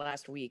 just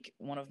last week,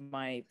 one of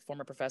my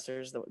former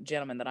professors, the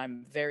gentleman that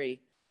I'm I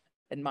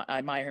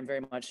admire him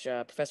very much,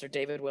 Professor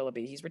David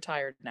Willoughby, he's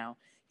retired now.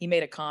 He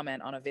made a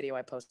comment on a video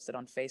I posted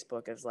on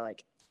Facebook as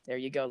like, there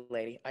you go,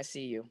 lady. I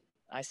see you.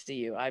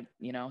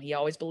 He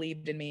always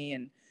believed in me.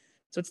 And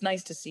so it's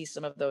nice to see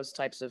some of those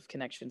types of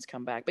connections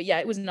come back. But yeah,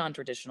 it was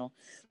non-traditional.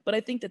 But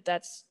I think that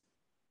that's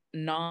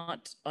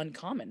not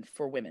uncommon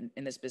for women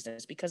in this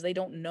business because they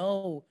don't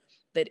know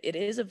that it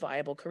is a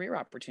viable career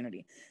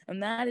opportunity.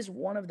 And that is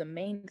one of the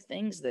main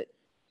things that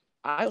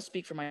I'll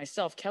speak for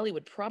myself. Kelly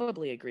would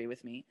probably agree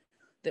with me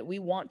that we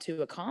want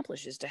to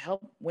accomplish is to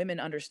help women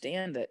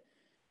understand that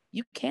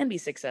you can be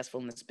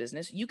successful in this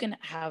business. You can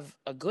have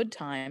a good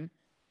time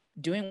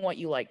doing what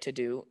you like to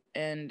do.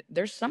 And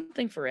there's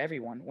something for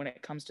everyone when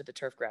it comes to the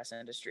turfgrass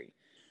industry.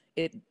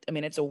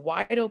 It's a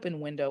wide open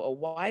window, a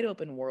wide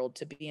open world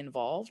to be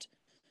involved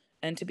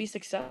and to be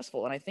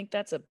successful. And I think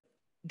that's a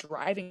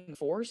driving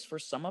force for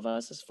some of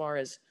us as far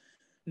as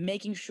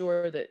making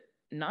sure that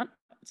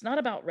it's not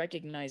about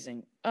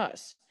recognizing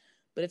us,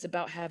 but it's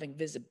about having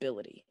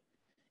visibility.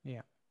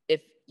 Yeah.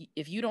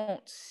 If you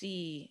don't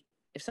see,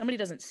 if somebody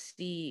doesn't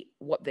see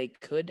what they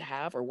could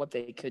have or what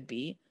they could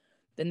be,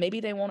 then maybe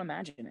they won't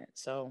imagine it.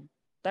 So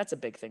that's a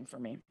big thing for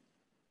me.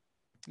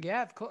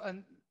 Yeah, of course.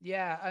 And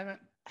yeah,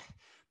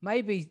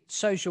 maybe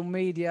social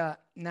media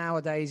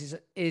nowadays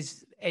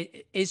is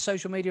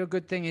social media a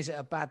good thing? Is it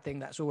a bad thing?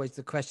 That's always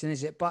the question,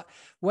 is it? But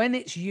when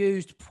it's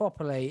used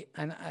properly,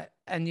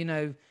 and you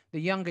know,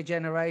 the younger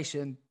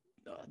generation,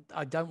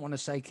 I don't want to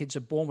say kids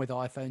are born with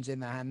iPhones in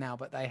their hand now,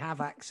 but they have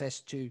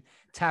access to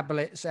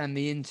tablets and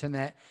the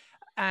internet.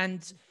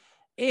 And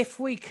if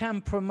we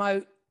can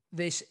promote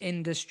this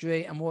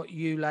industry and what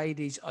you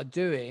ladies are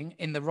doing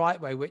in the right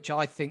way, which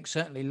I think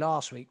certainly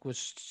last week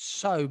was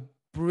so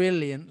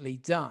brilliantly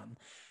done,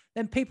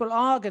 then people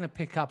are going to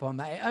pick up on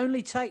that. It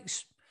only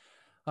takes,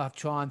 I'll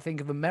try and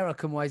think of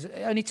American ways,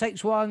 it only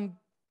takes one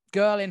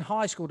girl in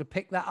high school to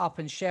pick that up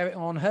and share it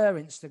on her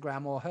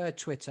Instagram or her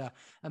Twitter,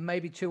 and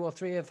maybe 2 or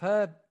 3 of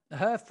her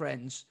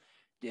friends.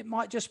 It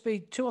might just be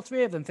 2 or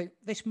 3 of them think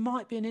this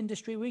might be an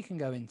industry we can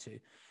go into.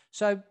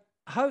 So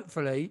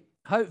hopefully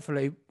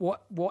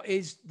what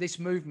is this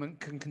movement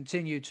can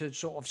continue to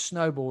sort of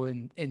snowball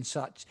in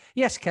such.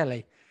 Yes,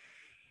 Kelly.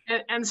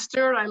 And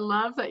Stuart, I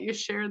love that you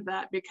shared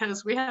that,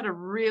 because we had a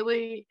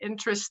really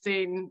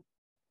interesting,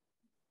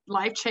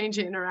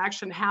 life-changing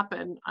interaction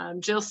happen.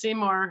 Jill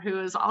Seymour,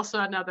 who is also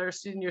another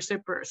senior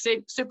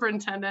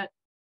superintendent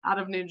out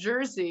of New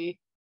Jersey,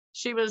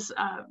 she was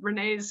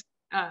Renee's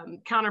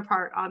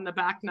counterpart on the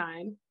back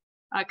nine,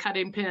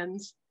 cutting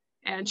pins.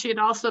 And she had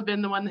also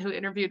been the one who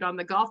interviewed on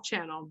the Golf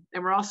Channel.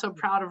 And we're also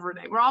proud of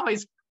Renee. We're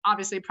always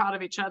obviously proud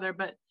of each other,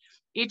 but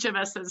each of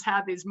us has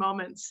had these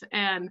moments.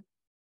 And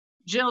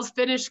Jill's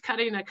finished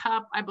cutting a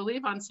cup, I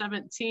believe on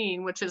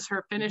 17, which is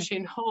her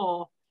finishing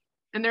hole.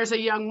 And there's a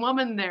young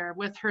woman there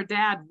with her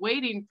dad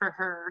waiting for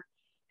her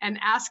and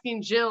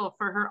asking Jill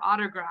for her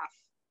autograph.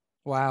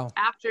 Wow.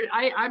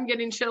 I'm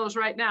getting chills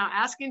right now,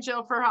 asking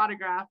Jill for her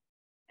autograph.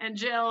 And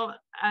Jill,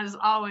 as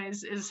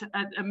always, is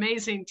an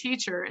amazing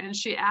teacher. And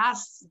she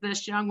asks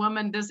this young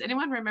woman, does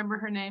anyone remember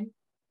her name?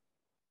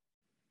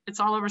 It's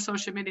all over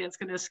social media. It's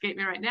going to escape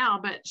me right now.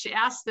 But she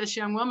asked this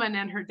young woman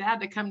and her dad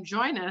to come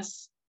join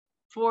us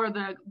for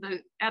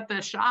at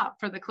the shop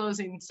for the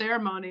closing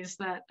ceremonies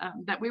that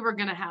we were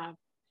going to have.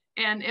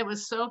 And it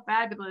was so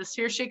fabulous.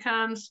 Here she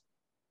comes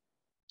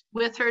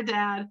with her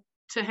dad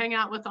to hang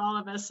out with all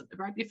of us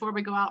right before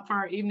we go out for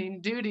our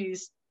evening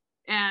duties.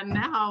 And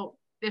now,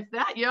 if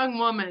that young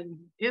woman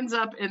ends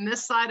up in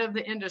this side of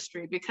the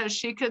industry because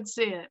she could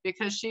see it,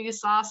 because she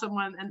saw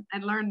someone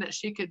and learned that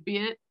she could be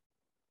it,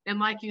 and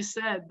like you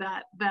said,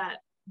 that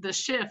the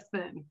shift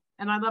then,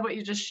 and I love what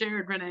you just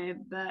shared, Renee,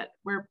 that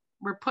we're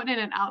putting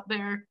it out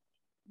there,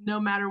 no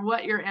matter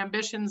what your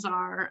ambitions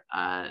are,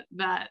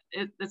 that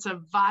it's a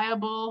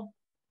viable,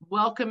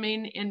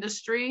 welcoming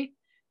industry.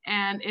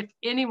 And if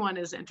anyone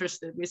is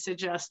interested, we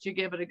suggest you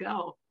give it a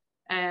go.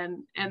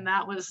 And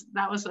that was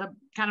a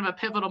kind of a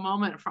pivotal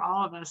moment for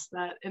all of us,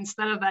 that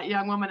instead of that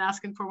young woman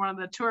asking for one of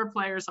the tour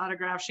players'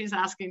 autograph, she's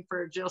asking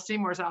for Jill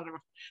Seymour's autograph.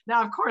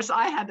 Now, of course,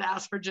 I had to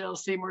ask for Jill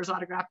Seymour's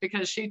autograph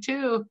because she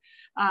too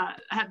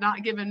had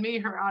not given me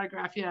her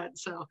autograph yet.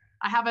 So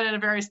I have it in a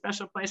very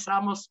special place. I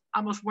almost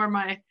wore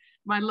my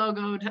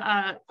logoed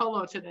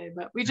polo today,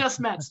 but we just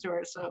met,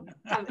 Stuart. So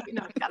gotta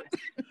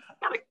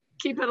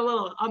keep it a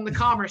little on the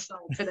calmer side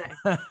today.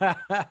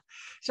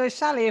 So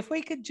Sally, if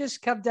we could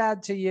just come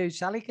down to you,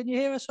 Sally, can you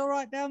hear us all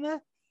right down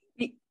there?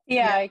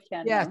 Yeah, I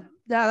can. Yeah,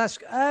 no, that's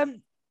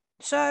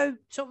so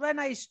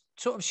Renee's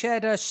sort of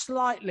shared a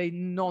slightly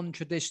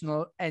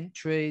non-traditional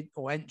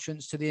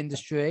entrance to the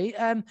industry.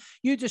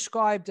 You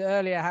described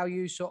earlier how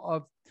you sort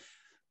of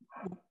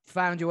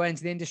found your way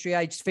into the industry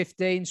aged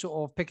 15,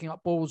 sort of picking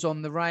up balls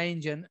on the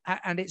range, and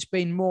it's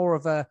been more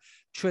of a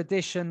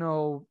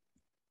traditional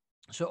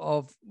sort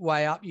of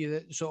way up,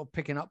 you sort of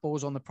picking up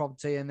balls on the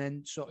property and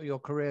then sort of your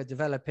career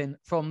developing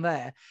from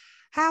there.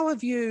 How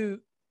have you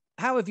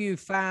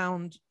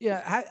found,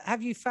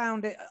 have you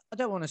found it, I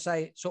don't want to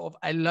say sort of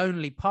a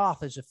lonely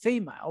path as a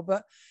female,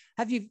 but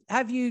have you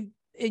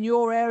in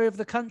your area of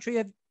the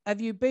country, have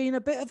you been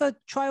a bit of a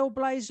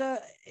trailblazer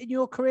in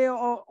your career,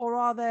 or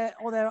are there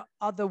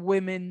other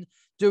women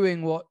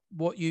doing what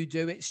you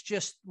do? It's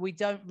just we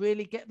don't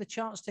really get the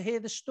chance to hear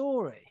the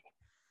story.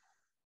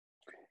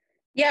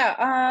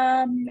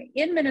 Yeah,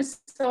 in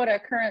Minnesota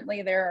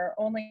currently there are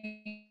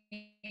only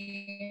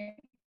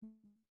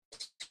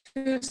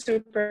 2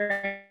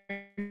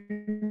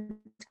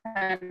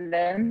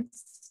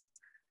 superintendents.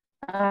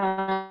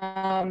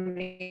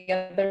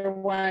 The other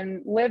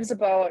one lives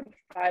about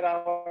 5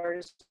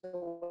 hours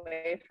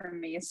away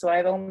from me, so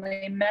I've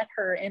only met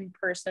her in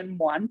person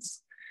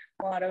once.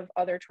 A lot of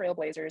other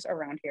trailblazers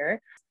around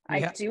here. Yeah.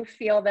 I do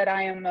feel that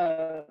I am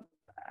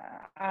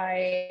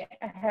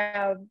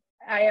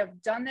I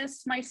have done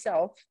this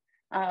myself,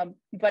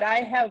 but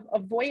I have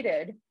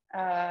avoided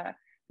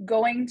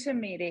going to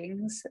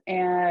meetings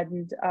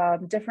and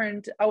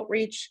different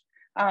outreach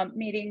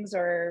meetings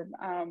or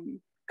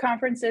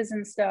conferences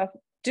and stuff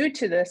due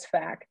to this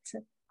fact,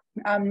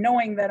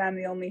 knowing that I'm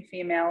the only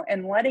female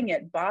and letting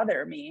it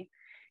bother me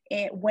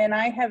when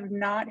I have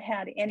not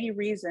had any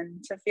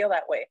reason to feel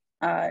that way.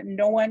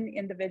 No one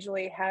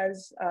individually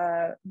has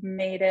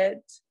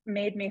made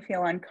me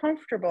feel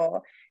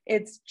uncomfortable.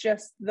 It's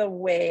just the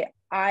way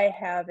I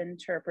have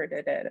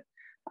interpreted it.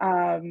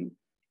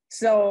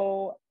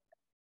 So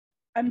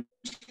I'm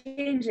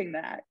changing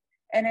that.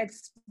 And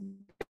it's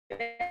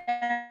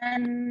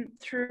been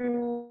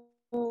through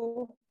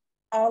all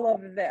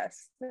of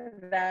this,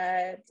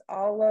 that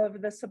all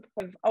of the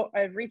support,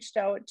 I've reached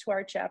out to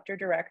our chapter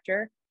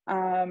director.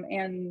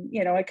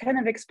 And I kind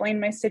of explained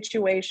my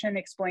situation,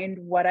 explained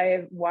why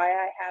I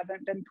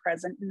haven't been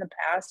present in the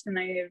past, and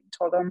I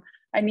told him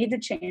I need to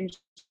change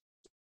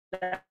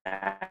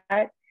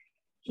that.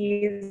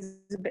 He's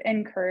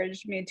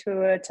encouraged me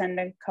to attend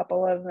a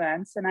couple of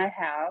events, and I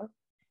have.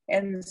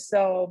 And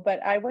so,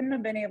 but I wouldn't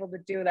have been able to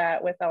do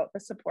that without the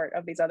support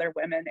of these other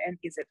women and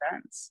these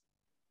events.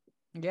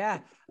 Yeah,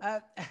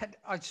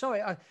 I'm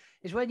sorry.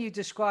 Is when you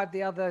described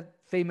the other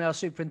female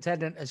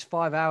superintendent as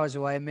 5 hours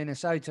away in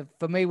Minnesota.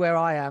 For me, where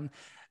I am,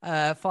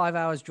 5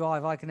 hours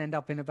drive, I can end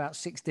up in about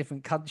 6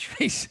 different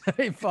countries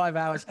in 5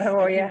 hours.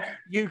 Oh yeah.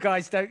 You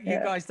guys don't. You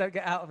guys don't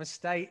get out of a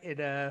state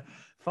in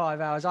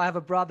 5 hours. I have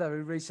a brother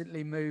who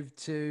recently moved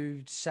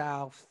to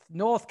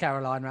North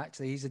Carolina.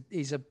 Actually,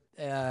 he's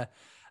a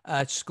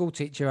school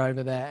teacher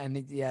over there,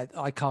 and yeah,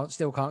 I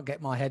still can't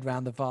get my head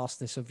around the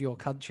vastness of your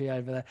country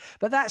over there.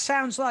 But that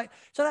sounds like,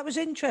 so that was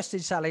interesting,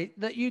 Sally,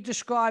 that you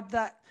described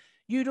that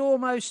you'd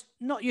almost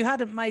you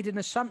hadn't made an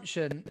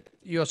assumption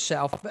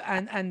yourself,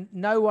 and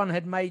no one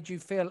had made you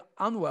feel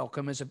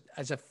unwelcome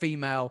as a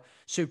female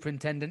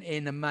superintendent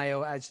in a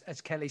male,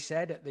 as Kelly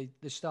said at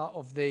the start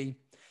of the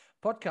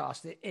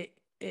podcast.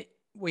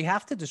 We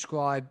have to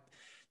describe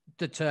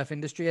the turf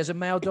industry as a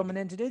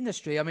male-dominated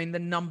industry. I mean, the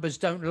numbers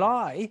don't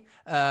lie.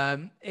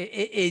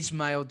 It is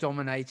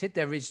male-dominated.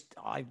 There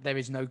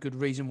is no good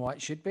reason why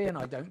it should be, and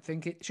I don't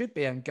think it should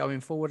be. And going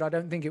forward, I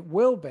don't think it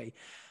will be.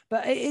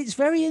 But it's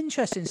very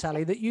interesting,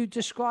 Sally, that you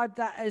described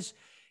that as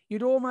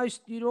you'd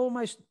almost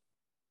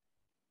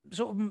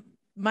sort of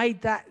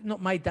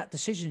not made that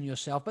decision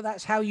yourself, but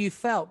that's how you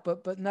felt.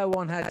 But no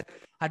one had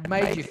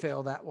made you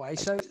feel that way.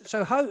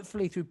 So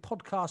hopefully through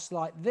podcasts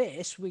like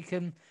this, we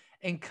can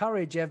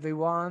encourage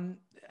everyone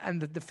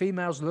and the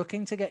females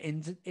looking to get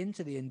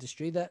into the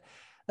industry that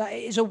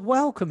it is a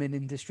welcoming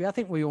industry. I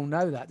think we all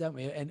know that, don't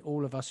we? And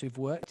all of us who've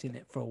worked in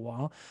it for a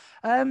while.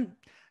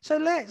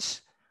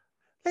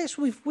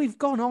 So we've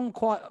gone on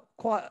quite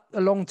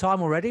a long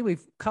time already.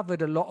 We've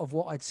covered a lot of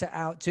what I'd set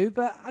out to,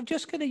 but I'm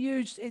just going to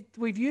use it.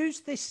 We've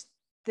used this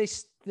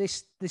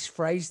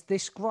phrase,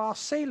 this grass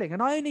ceiling,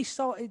 and I only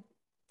saw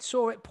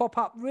it pop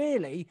up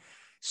really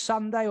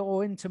Sunday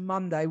or into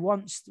Monday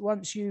once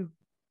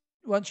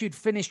you'd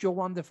finished your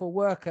wonderful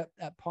work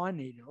at Pine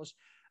Needles.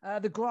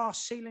 The glass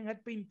ceiling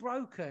had been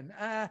broken.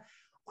 I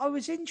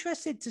was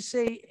interested to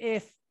see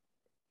if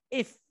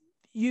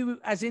you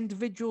as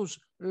individuals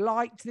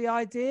liked the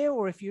idea,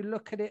 or if you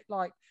look at it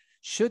like,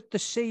 should the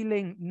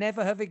ceiling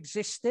never have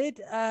existed?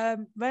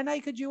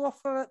 Renee, could you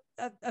offer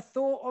a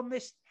thought on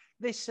this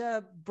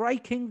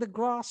breaking the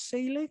glass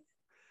ceiling?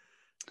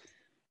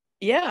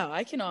 Yeah,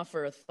 I can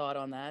offer a thought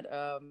on that.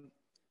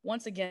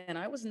 Once again,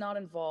 I was not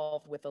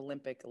involved with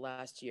Olympic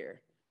last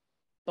year,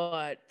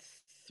 but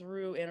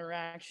through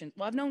interaction,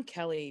 well, I've known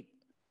Kelly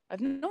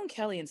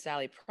and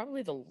Sally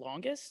probably the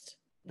longest,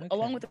 okay,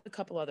 along with a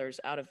couple others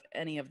out of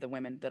any of the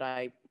women that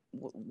I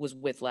was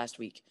with last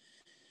week.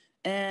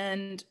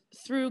 And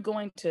through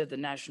going to the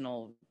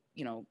national,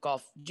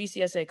 golf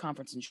GCSA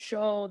conference and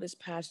show this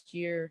past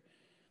year,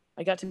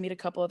 I got to meet a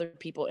couple other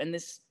people, and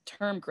this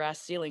term grass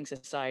ceiling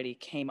society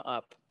came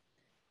up.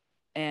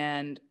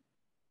 And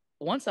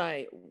once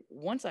I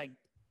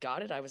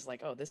got it, I was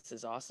like, oh, this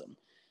is awesome.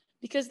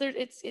 Because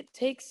it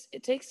takes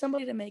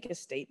somebody to make a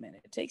statement.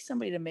 It takes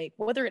somebody to make,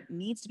 whether it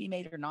needs to be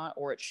made or not,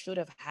 or it should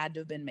have had to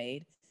have been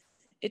made.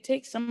 It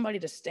takes somebody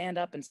to stand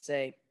up and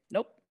say,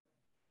 nope,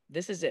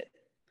 this is it.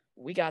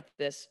 We got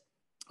this.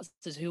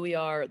 This is who we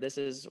are. This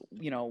is,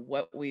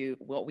 what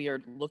we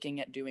are looking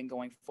at doing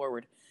going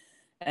forward.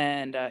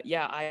 And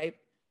I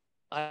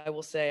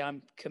will say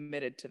I'm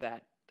committed to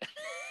that.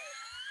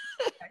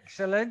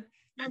 Excellent.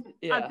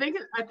 Yeah. I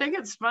think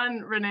it's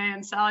fun, Renee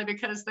and Sally,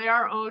 because they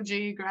are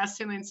OG Grass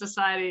Ceiling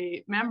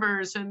Society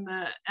members, and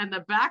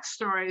the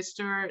backstory,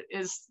 Stuart,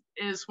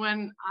 is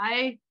when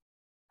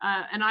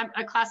and I'm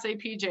a Class A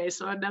PJ,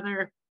 so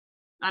another,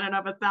 I don't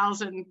know,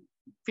 1,000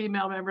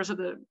 female members of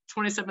the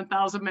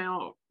 27,000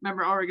 male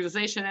member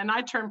organization, and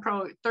I turned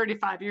pro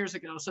 35 years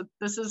ago. So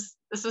this is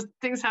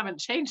things haven't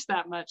changed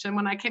that much. And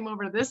when I came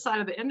over to this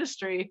side of the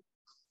industry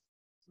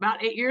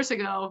about 8 years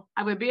ago,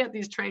 I would be at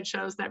these trade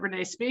shows that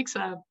Renee speaks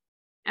of.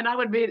 And I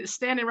would be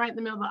standing right in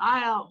the middle of the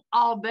aisle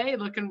all day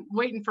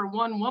waiting for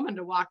one woman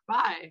to walk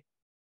by.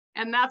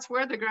 And that's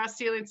where the Grass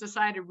Ceiling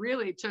Society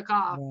really took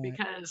off, right,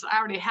 because I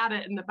already had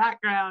it in the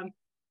background.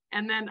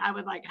 And then I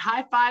would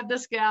high five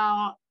this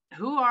gal.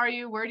 Who are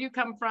you? Where do you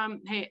come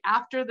from? Hey,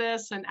 after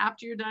this, and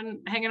after you're done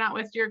hanging out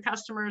with your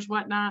customers,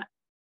 whatnot,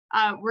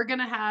 we're going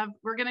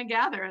to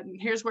gather. And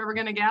here's where we're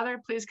going to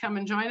gather. Please come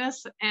and join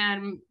us.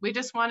 And we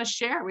just want to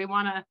share. We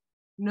want to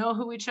know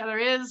who each other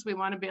is. We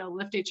want to be able to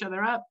lift each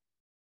other up.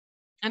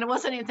 And it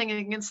wasn't anything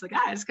against the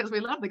guys, because we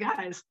love the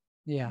guys.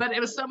 Yeah. But it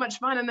was so much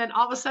fun. And then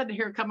all of a sudden,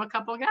 here come a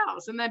couple of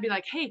gals, and they'd be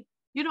like, "Hey,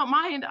 you don't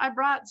mind? I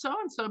brought so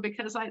and so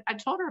because I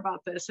told her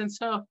about this." And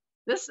so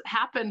this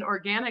happened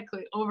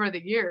organically over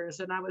the years.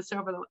 And I was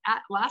over the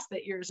last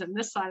 8 years in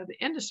this side of the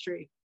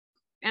industry.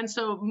 And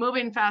so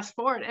moving fast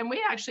forward, and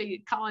we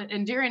actually call it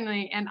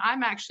endearingly, and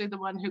I'm actually the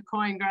one who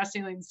coined Grass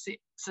Ceiling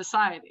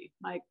Society.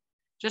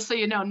 Just so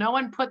you know, no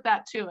one put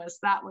that to us.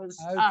 That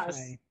was us.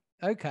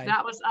 Okay.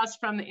 That was us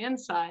from the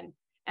inside.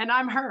 And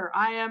I'm her.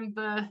 I am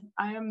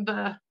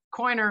the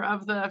coiner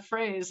of the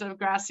phrase of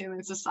Grass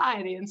Ceiling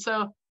Society. And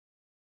so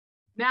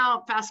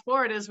now, fast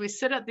forward, as we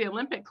sit at the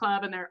Olympic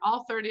Club, and there are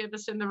all 30 of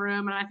us in the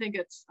room, and I think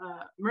it's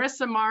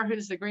Marissa Marr,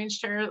 who's the Greens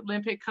Chair at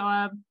Olympic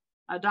Club,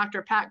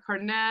 Dr. Pat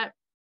Cornett,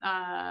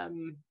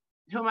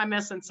 who am I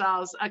missing?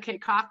 Sal's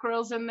Kate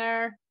Cockrell's in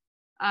there,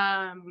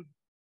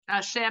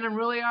 Shannon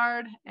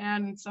Rouliard,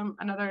 and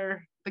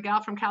the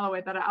gal from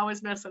Callaway that I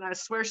always miss, and I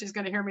swear she's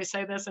going to hear me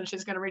say this, and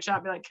she's going to reach out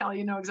and be like, "Kelly,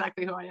 you know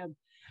exactly who I am."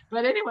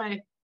 But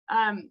anyway,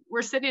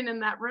 we're sitting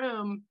in that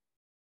room,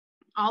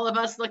 all of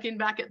us looking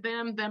back at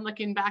them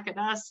looking back at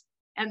us.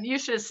 And you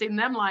should have seen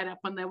them light up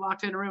when they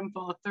walked in a room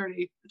full of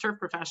 30 turf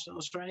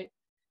professionals, right?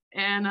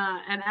 And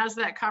as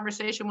that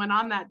conversation went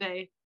on that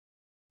day,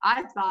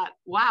 I thought,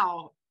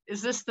 wow,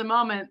 is this the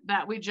moment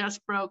that we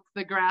just broke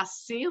the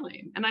grass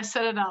ceiling? And I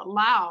said it out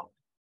loud.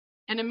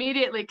 And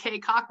immediately Kay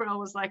Cockrell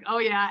was like, oh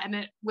yeah.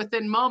 And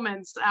within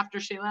moments after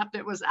she left,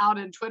 it was out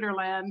in Twitter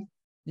land.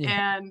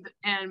 Yeah.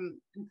 And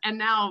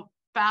now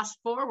fast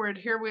forward,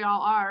 here we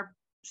all are,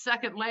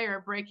 second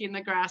layer, breaking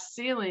the grass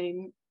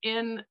ceiling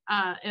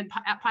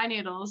at Pine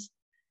Needles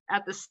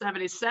at the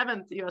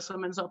 77th U.S.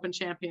 Women's Open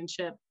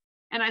Championship.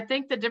 And I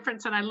think the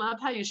difference, and I love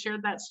how you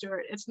shared that,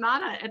 Stuart, it's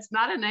not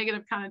a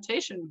negative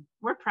connotation.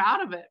 We're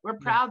proud of it. We're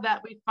proud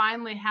that we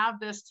finally have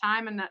this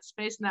time and that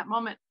space and that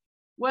moment.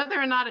 Whether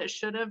or not it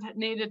should have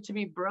needed to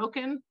be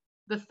broken,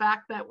 the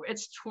fact that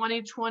it's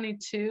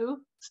 2022,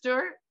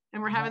 Stuart,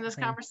 and we're having this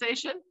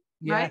conversation,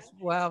 yes, right?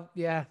 Well,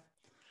 yeah.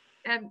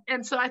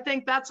 And so I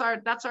think that's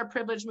our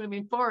privilege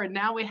moving forward.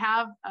 Now we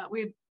have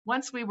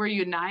once we were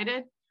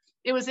united.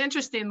 It was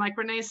interesting, like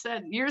Renee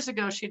said, years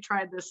ago, she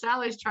tried this,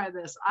 Sally's tried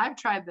this, I've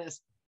tried this.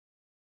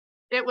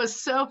 It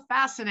was so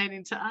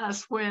fascinating to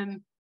us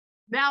when,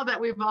 now that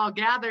we've all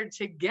gathered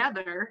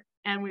together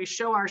and we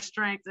show our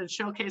strength and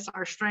showcase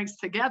our strengths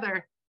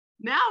together,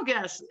 now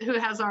guess who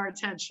has our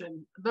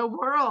attention? The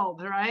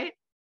world, right?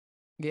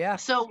 Yeah.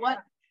 So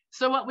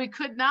what we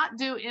could not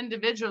do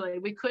individually,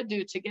 we could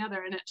do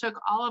together. And it took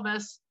all of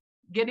us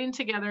getting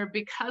together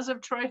because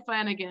of Troy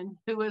Flanagan,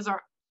 who is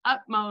our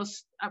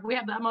utmost, we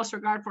have the utmost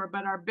regard for,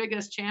 but our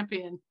biggest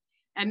champion.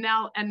 And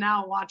now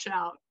watch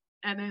out.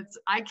 And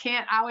I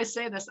always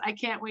say this, I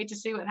can't wait to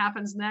see what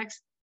happens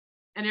next.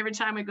 And every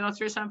time we go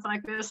through something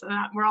like this,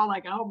 we're all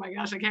like, oh my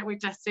gosh, I can't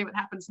wait to see what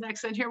happens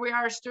next. And here we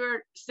are,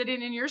 Stuart,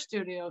 sitting in your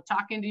studio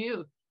talking to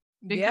you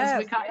because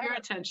we caught your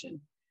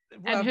attention.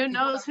 Well, and who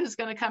knows who's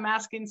going to come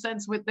asking,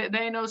 since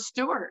they know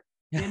Stuart,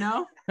 you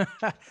know?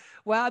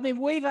 Well, I mean,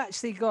 we've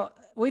actually got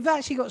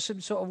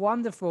some sort of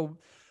wonderful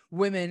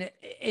women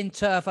in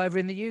turf over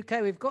in the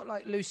UK. We've got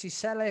like Lucy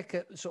Selleck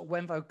at sort of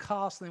Wenvo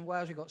Castle in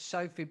Wales. We've got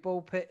Sophie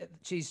Bullpit.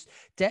 She's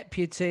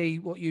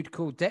what you'd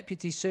call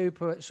deputy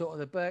super at sort of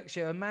the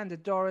Berkshire. Amanda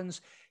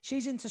Dorrans,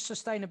 she's into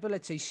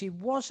sustainability. She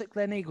was at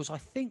Glen Eagles. I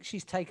think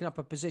she's taken up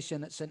a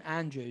position at St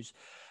Andrews.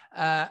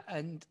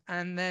 And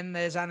then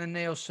there's Anna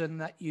Nielsen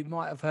that you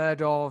might have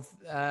heard of,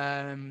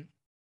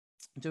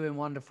 doing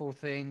wonderful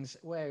things.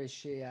 Where is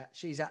she at?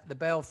 She's at the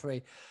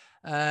Belfry.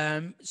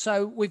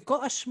 So we've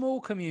got a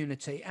small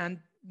community, and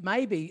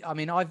maybe, I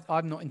mean,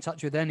 I'm not in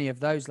touch with any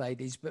of those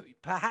ladies, but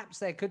perhaps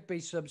there could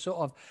be some sort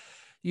of,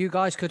 you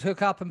guys could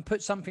hook up and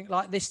put something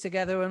like this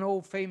together, an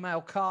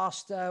all-female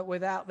cast,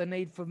 without the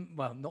need for,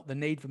 well, not the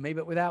need for me,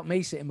 but without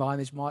me sitting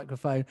behind this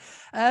microphone.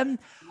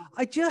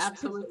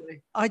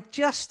 Absolutely. I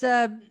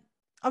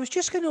was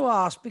just going to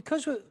ask,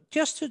 because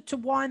to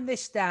wind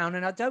this down,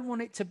 and I don't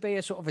want it to be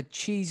a sort of a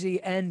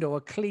cheesy end or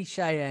a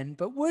cliche end,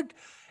 but would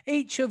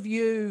each of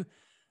you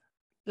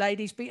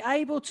ladies be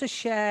able to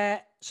share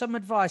some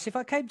advice? If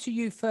I came to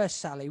you first,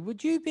 Sally,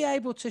 would you be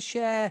able to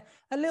share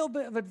a little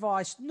bit of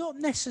advice, not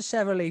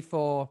necessarily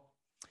for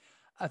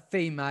a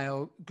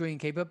female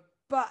greenkeeper,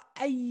 but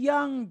a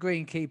young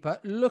greenkeeper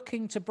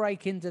looking to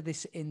break into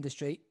this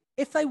industry?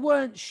 If they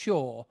weren't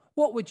sure,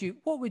 what would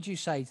you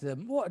say to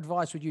them? What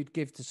advice would you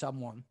give to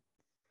someone?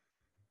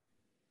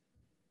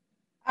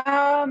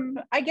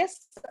 I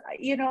guess,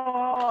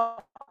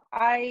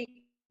 I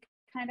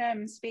kind of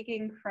am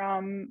speaking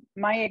from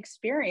my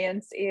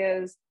experience,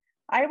 is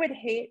I would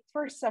hate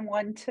for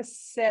someone to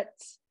sit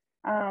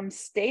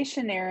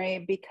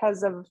stationary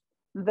because of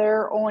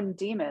their own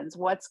demons,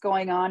 what's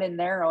going on in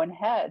their own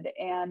head,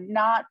 and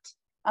not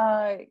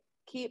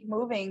keep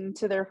moving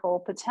to their full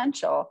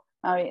potential.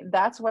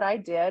 That's what I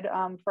did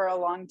for a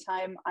long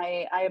time.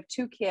 I have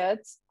 2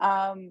 kids.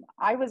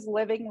 I was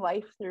living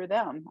life through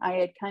them. I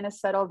had kind of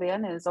settled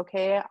in as,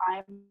 okay,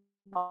 I'm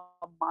a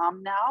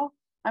mom now.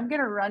 I'm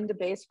going to run to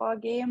baseball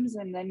games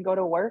and then go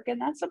to work,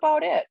 and that's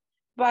about it.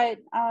 But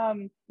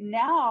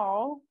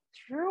now,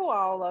 through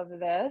all of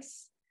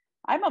this,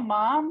 I'm a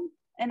mom,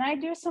 and I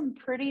do some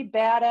pretty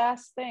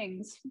badass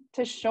things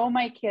to show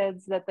my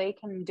kids that they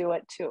can do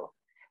it too.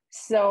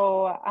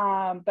 So,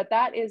 but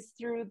that is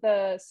through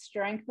the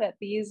strength that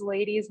these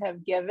ladies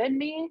have given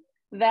me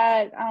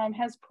that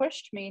has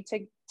pushed me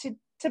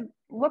to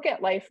look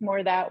at life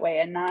more that way,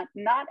 and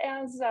not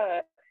as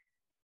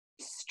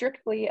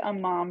strictly a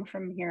mom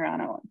from here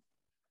on out.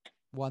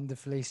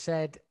 Wonderfully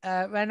said.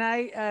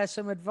 Renee,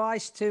 some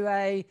advice to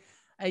a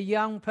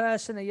young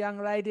person, a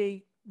young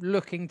lady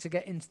looking to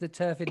get into the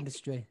turf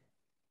industry?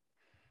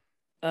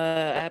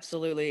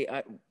 Absolutely.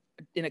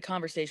 In a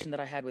conversation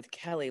that I had with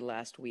Kelly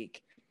last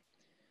week,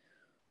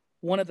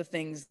 one of the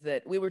things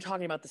that we were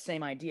talking about, the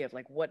same idea of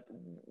like, what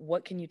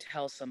can you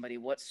tell somebody?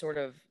 What sort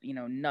of,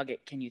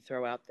 nugget can you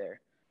throw out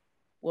there?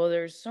 Well,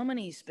 there's so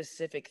many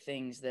specific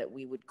things that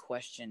we would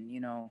question,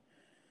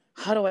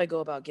 how do I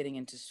go about getting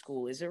into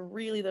school? Is it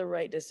really the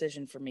right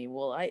decision for me?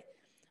 Well,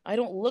 I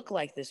don't look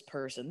like this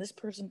person. This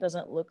person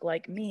doesn't look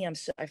like me.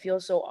 I feel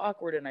so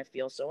awkward and I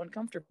feel so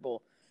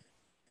uncomfortable.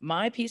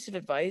 My piece of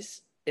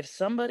advice, if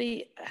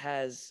somebody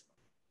is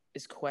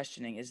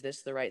questioning, is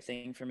this the right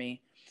thing for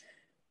me?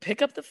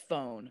 Pick up the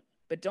phone,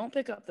 but don't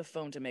pick up the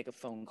phone to make a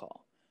phone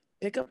call.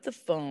 Pick up the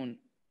phone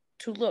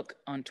to look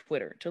on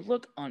Twitter, to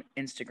look on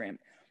Instagram.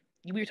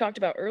 We talked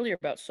about earlier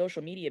about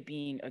social media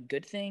being a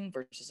good thing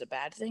versus a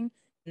bad thing.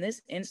 In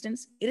this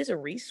instance, it is a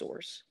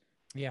resource.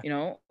 Yeah. You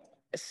know,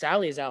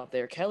 Sally is out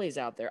there, Kelly's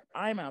out there,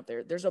 I'm out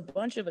there. There's a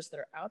bunch of us that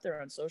are out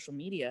there on social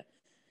media.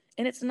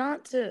 And it's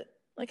not to,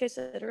 like I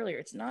said earlier,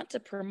 it's not to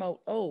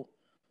promote, oh,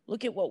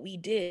 look at what we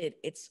did.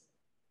 It's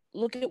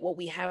look at what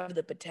we have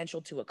the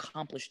potential to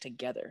accomplish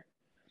together.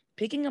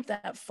 Picking up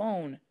that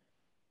phone,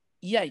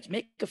 yeah, you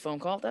make a phone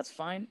call, that's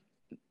fine.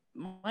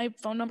 My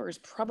phone number is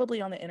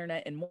probably on the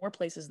internet in more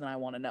places than I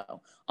want to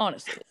know,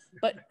 honestly.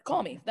 But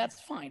call me, that's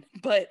fine.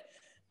 But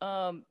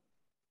I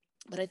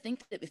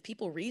think that if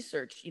people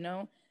research, you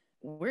know,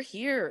 we're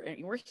here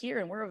and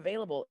we're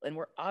available, and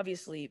we're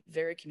obviously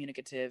very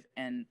communicative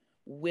and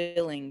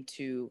willing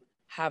to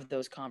have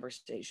those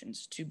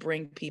conversations to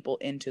bring people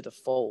into the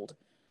fold.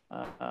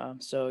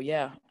 So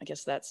yeah, I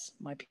guess that's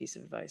my piece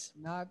of advice.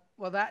 No,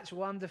 well, that's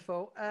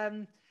wonderful.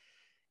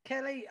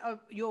 Kelly,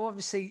 you're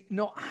obviously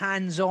not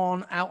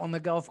hands-on out on the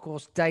golf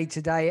course day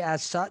to day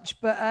as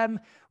such, but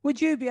would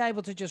you be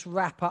able to just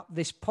wrap up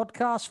this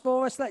podcast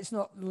for us? Let's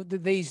not,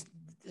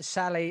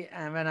 Sally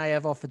and Renee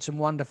have offered some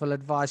wonderful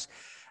advice.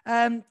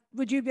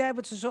 Would you be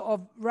able to sort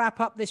of wrap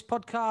up this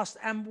podcast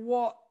and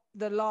what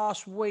the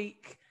last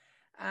week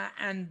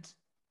and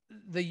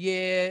the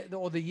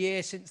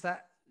year since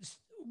that,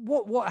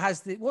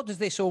 what does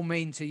this all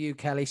mean to you,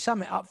 Kelly?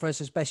 Sum it up for us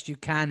as best you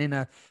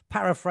can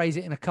paraphrase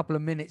it in a couple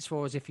of minutes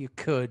for us if you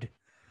could.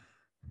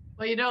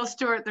 Well, you know,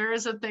 Stuart, there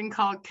is a thing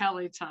called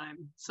Kelly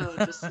time. So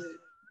just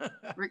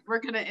we're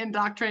going to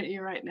indoctrinate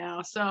you right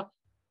now. So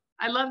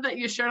I love that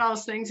you shared all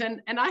those things,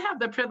 and I have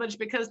the privilege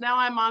because now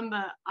I'm on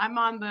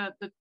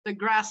the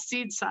grass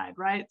seed side,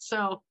 right?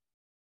 So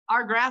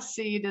our grass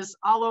seed is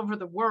all over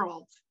the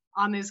world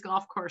on these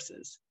golf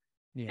courses.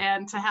 Yeah.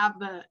 And to have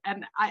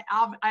it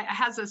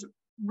has this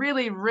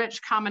really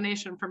rich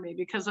combination for me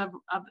because of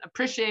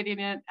appreciating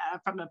it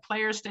from a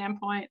player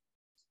standpoint,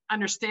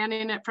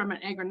 understanding it from an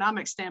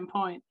agronomic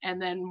standpoint,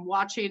 and then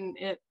watching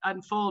it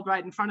unfold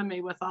right in front of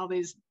me with all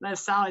these,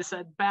 as Sally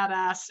said,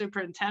 badass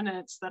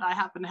superintendents that I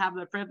happen to have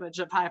the privilege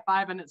of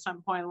high-fiving at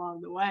some point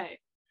along the way.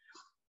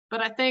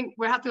 But I think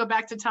we have to go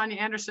back to Tanya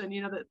Anderson.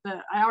 You know,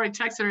 I already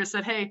texted her and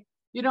said, hey,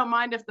 you don't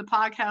mind if the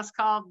podcast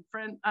called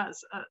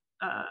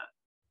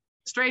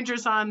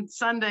Strangers on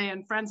Sunday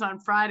and Friends on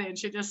Friday? And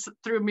she just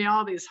threw me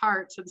all these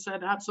hearts and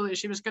said, absolutely,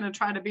 she was going to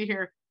try to be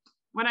here.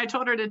 When I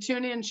told her to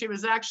tune in, she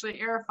was actually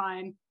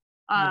airifying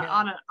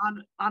on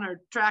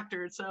her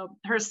tractor. So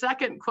her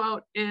second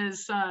quote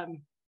is,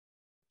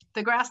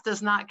 the grass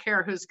does not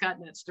care who's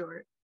cutting it,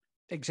 Stuart.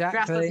 Exactly.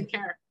 Grass doesn't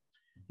care.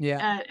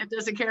 Yeah. It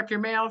doesn't care if you're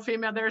male or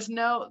female. Grass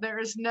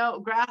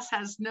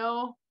has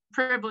no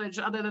privilege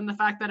other than the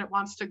fact that it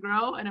wants to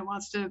grow and it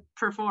wants to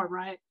perform,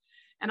 right?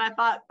 And I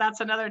thought that's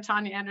another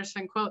Tanya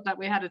Anderson quote that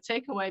we had to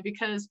take away,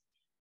 because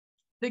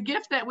the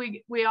gift that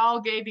we all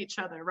gave each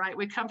other, right?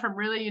 We come from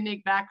really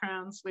unique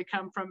backgrounds. We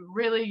come from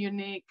really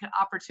unique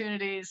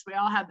opportunities. We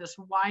all had this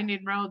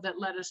winding road that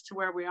led us to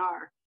where we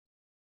are.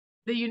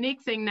 The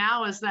unique thing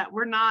now is that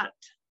we're not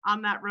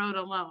on that road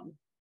alone.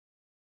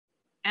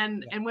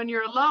 And when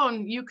you're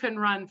alone, you can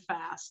run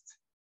fast.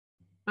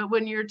 But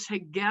when you're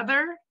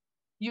together,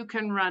 you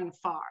can run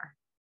far.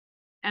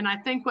 And I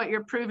think what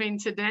you're proving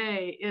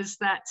today is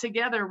that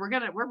together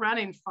we're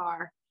running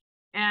far.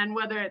 And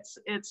whether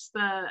it's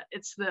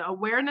the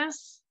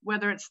awareness,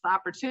 whether it's the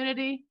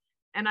opportunity.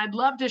 And I'd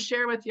love to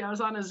share with you, I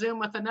was on a Zoom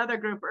with another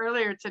group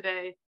earlier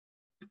today,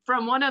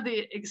 from one of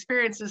the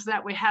experiences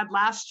that we had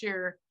last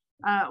year.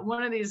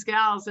 One of these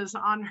gals is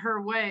on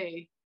her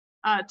way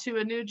to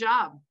a new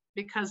job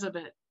because of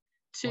it,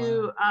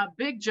 to a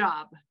big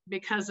job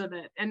because of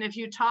it. And if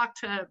you talk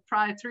to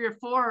probably 3 or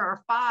 4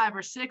 or 5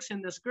 or 6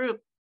 in this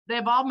group,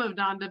 they've all moved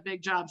on to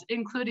big jobs,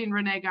 including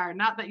Renee Geyer.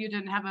 Not that you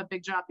didn't have a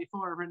big job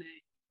before,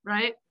 Renee,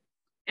 right?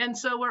 And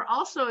so we're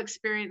also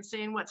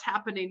experiencing what's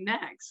happening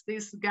next.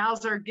 These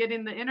gals are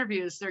getting the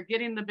interviews, they're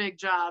getting the big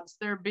jobs,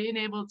 they're being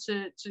able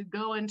to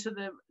go into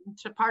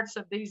parts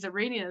of these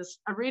arenas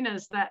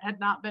that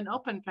had not been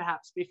open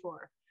perhaps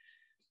before.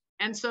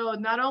 And so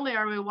not only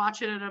are we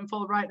watching it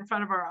unfold right in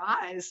front of our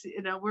eyes,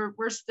 you know,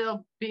 we're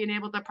still being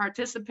able to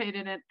participate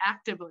in it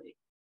actively.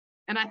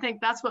 And I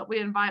think that's what we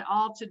invite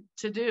all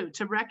to do,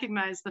 to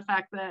recognize the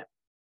fact that,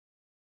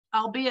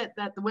 albeit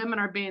that the women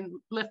are being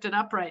lifted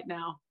up right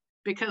now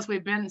because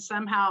we've been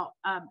somehow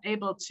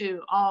able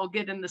to all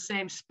get in the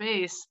same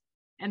space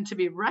and to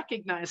be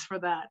recognized for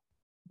that.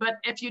 But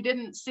if you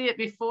didn't see it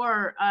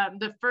before,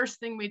 the first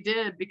thing we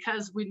did,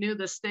 because we knew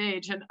the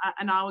stage, and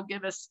I will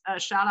give a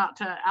shout out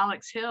to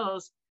Alex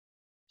Hills,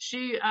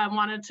 she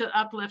wanted to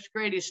uplift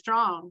Grady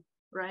Strong.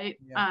 right?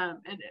 Yeah.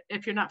 And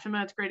if you're not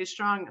familiar with Grady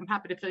Strong, I'm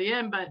happy to fill you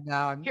in, but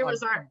No, here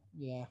was our,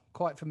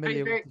 quite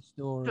familiar with the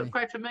story.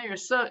 Quite familiar.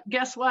 So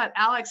guess what?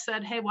 Alex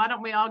said, hey, why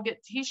don't we all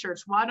get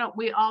t-shirts? Why don't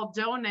we all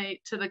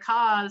donate to the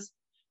cause?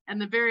 And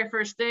the very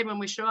first day when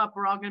we show up,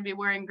 we're all going to be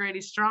wearing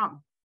Grady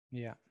Strong.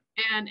 Yeah.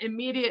 And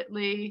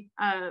immediately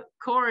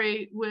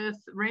Corey with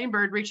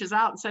Rainbird reaches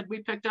out and said, we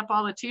picked up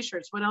all the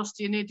t-shirts. What else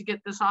do you need to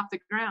get this off the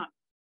ground?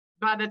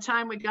 By the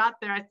time we got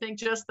there, I think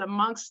just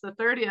amongst the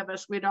 30 of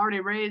us, we'd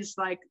already raised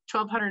like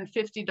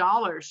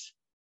 $1,250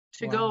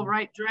 to go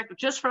right direct,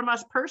 just from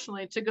us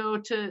personally, to go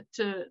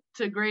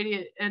to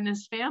Grady and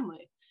his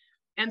family.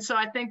 And so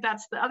I think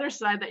that's the other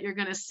side that you're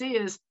going to see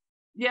is,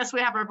 yes,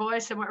 we have our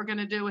voice and what we're going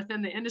to do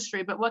within the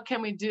industry, but what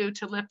can we do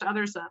to lift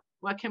others up?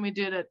 What can we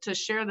do to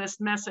share this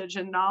message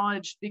and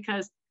knowledge?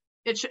 Because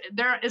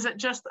there isn't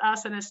just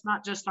us, and it's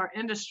not just our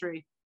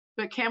industry,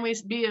 but can we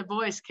be a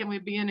voice? Can we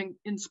be an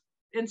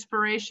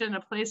inspiration, a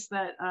place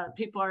that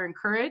people are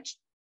encouraged?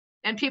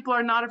 And people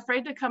are not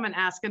afraid to come and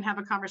ask and have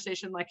a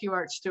conversation like you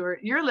are, Stuart.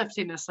 You're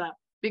lifting us up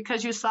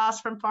because you saw us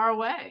from far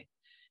away.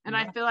 And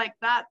I feel like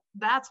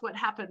that's what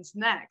happens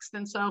next.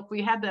 And so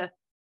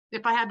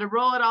if I had to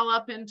roll it all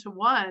up into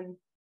one,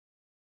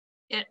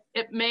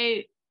 it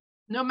may,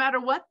 no matter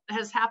what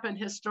has happened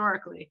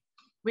historically,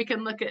 we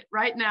can look at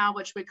right now,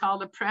 which we call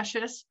the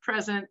precious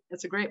present.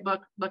 It's a great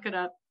book, look it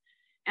up.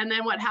 And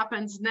then what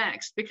happens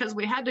next, because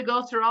we had to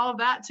go through all of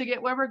that to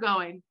get where we're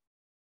going.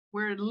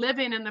 We're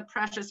living in the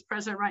precious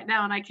present right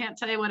now. And I can't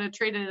tell you what a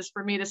treat it is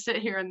for me to sit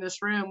here in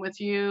this room with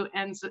you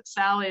and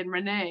Sally and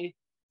Renee,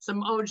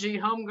 some OG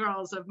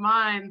homegirls of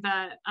mine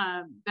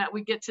that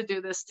we get to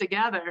do this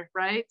together,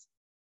 right?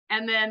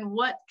 And then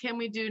what can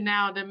we do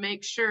now to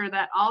make sure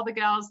that all the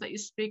gals that you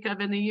speak of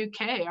in the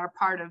UK are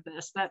part of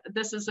this, that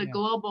this is a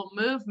global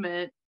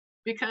movement,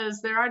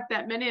 because there aren't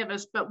that many of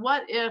us. But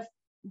what if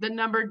the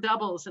number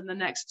doubles in the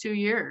next 2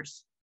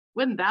 years?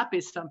 Wouldn't that be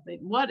something?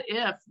 What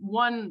if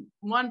one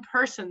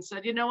person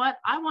said, you know what,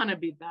 I want to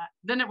be that?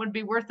 Then it would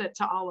be worth it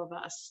to all of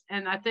us.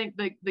 And I think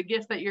the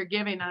gift that you're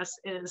giving us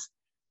is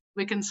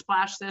we can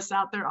splash this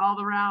out there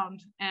all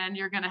around, and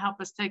you're going to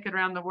help us take it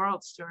around the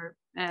world, Stuart.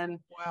 And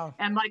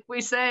and like we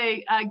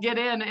say, get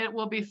in, it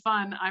will be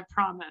fun, I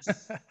promise.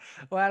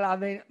 Well, I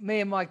mean,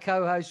 me and my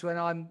co-host, when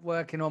I'm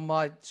working on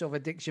my sort of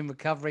addiction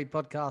recovery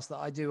podcast that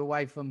I do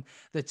away from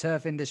the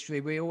turf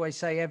industry, we always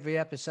say every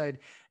episode,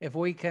 if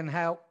we can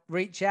help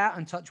reach out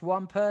and touch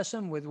one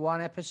person with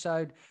one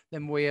episode,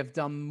 then we have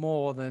done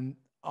more than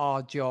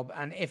our job.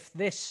 And if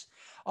this,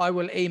 I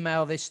will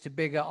email this to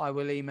Bigger, I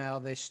will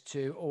email this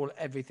to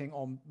everything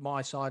on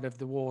my side of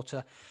the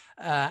water,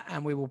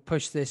 and we will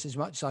push this as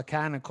much as I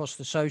can across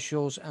the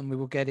socials, and we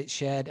will get it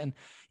shared. And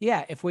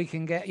yeah, if we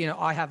can get,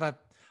 I have a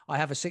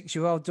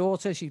 6-year-old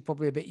daughter. She's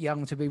probably a bit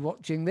young to be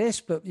watching this,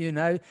 but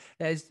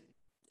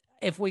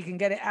if we can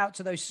get it out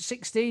to those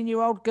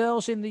 16-year-old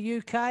girls in the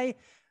UK,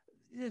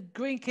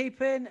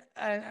 greenkeeping,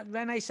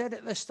 Renee said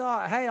at the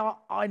start, hey,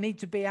 I need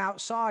to be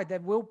outside.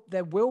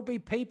 There will be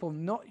people,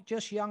 not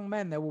just young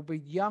men. There will be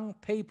young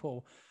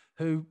people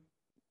who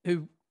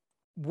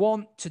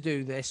want to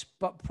do this,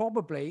 but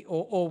probably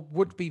or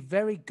would be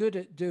very good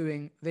at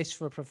doing this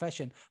for a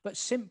profession, but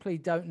simply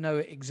don't know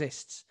it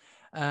exists.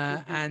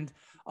 And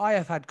I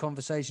have had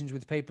conversations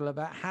with people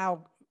about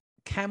how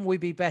can we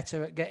be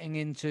better at getting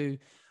into,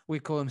 we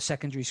call them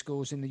secondary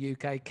schools in the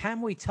UK.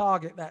 Can we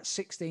target that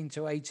 16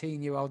 to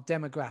 18-year-old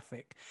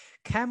demographic?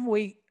 Can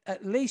we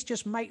at least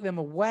just make them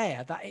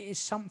aware that it is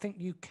something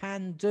you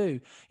can do?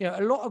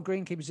 A lot of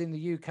greenkeepers in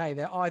the UK,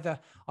 they're either,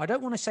 I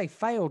don't want to say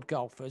failed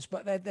golfers,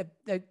 but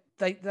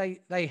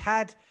they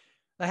had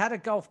a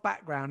golf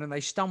background and they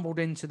stumbled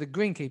into the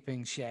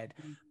greenkeeping shed.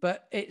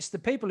 But it's the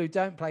people who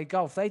don't play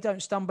golf. They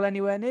don't stumble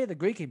anywhere near the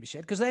greenkeeping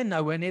shed because they're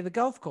nowhere near the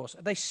golf course.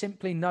 They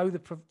simply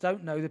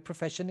don't know the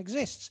profession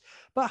exists.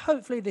 But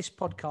hopefully this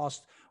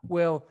podcast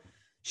will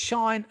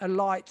shine a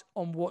light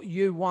on what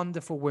you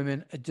wonderful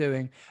women are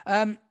doing.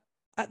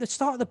 At the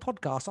start of the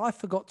podcast, I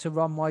forgot to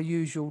run my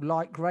usual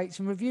like, rates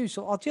and reviews,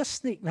 so I'll just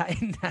sneak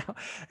that in now.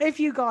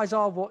 If you guys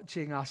are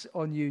watching us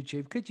on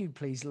YouTube, could you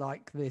please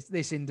like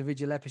this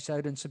individual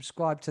episode and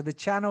subscribe to the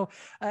channel?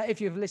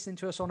 If you've listened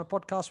to us on a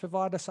podcast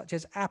provider such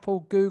as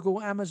Apple, Google,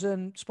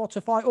 Amazon,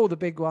 Spotify, all the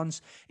big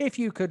ones, if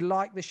you could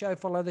like the show,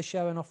 follow the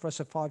show, and offer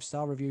us a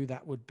 5-star review,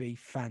 that would be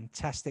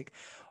fantastic.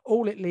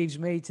 All it leaves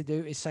me to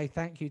do is say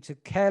thank you to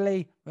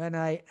Kelly,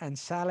 Renee, and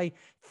Sally.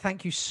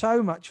 Thank you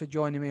so much for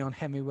joining me on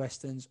Hemi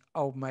Weston's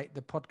Old Mate,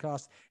 the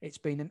podcast. It's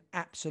been an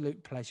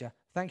absolute pleasure.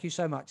 Thank you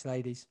so much,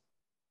 ladies.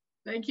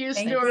 Thank you,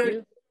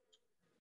 Stuart.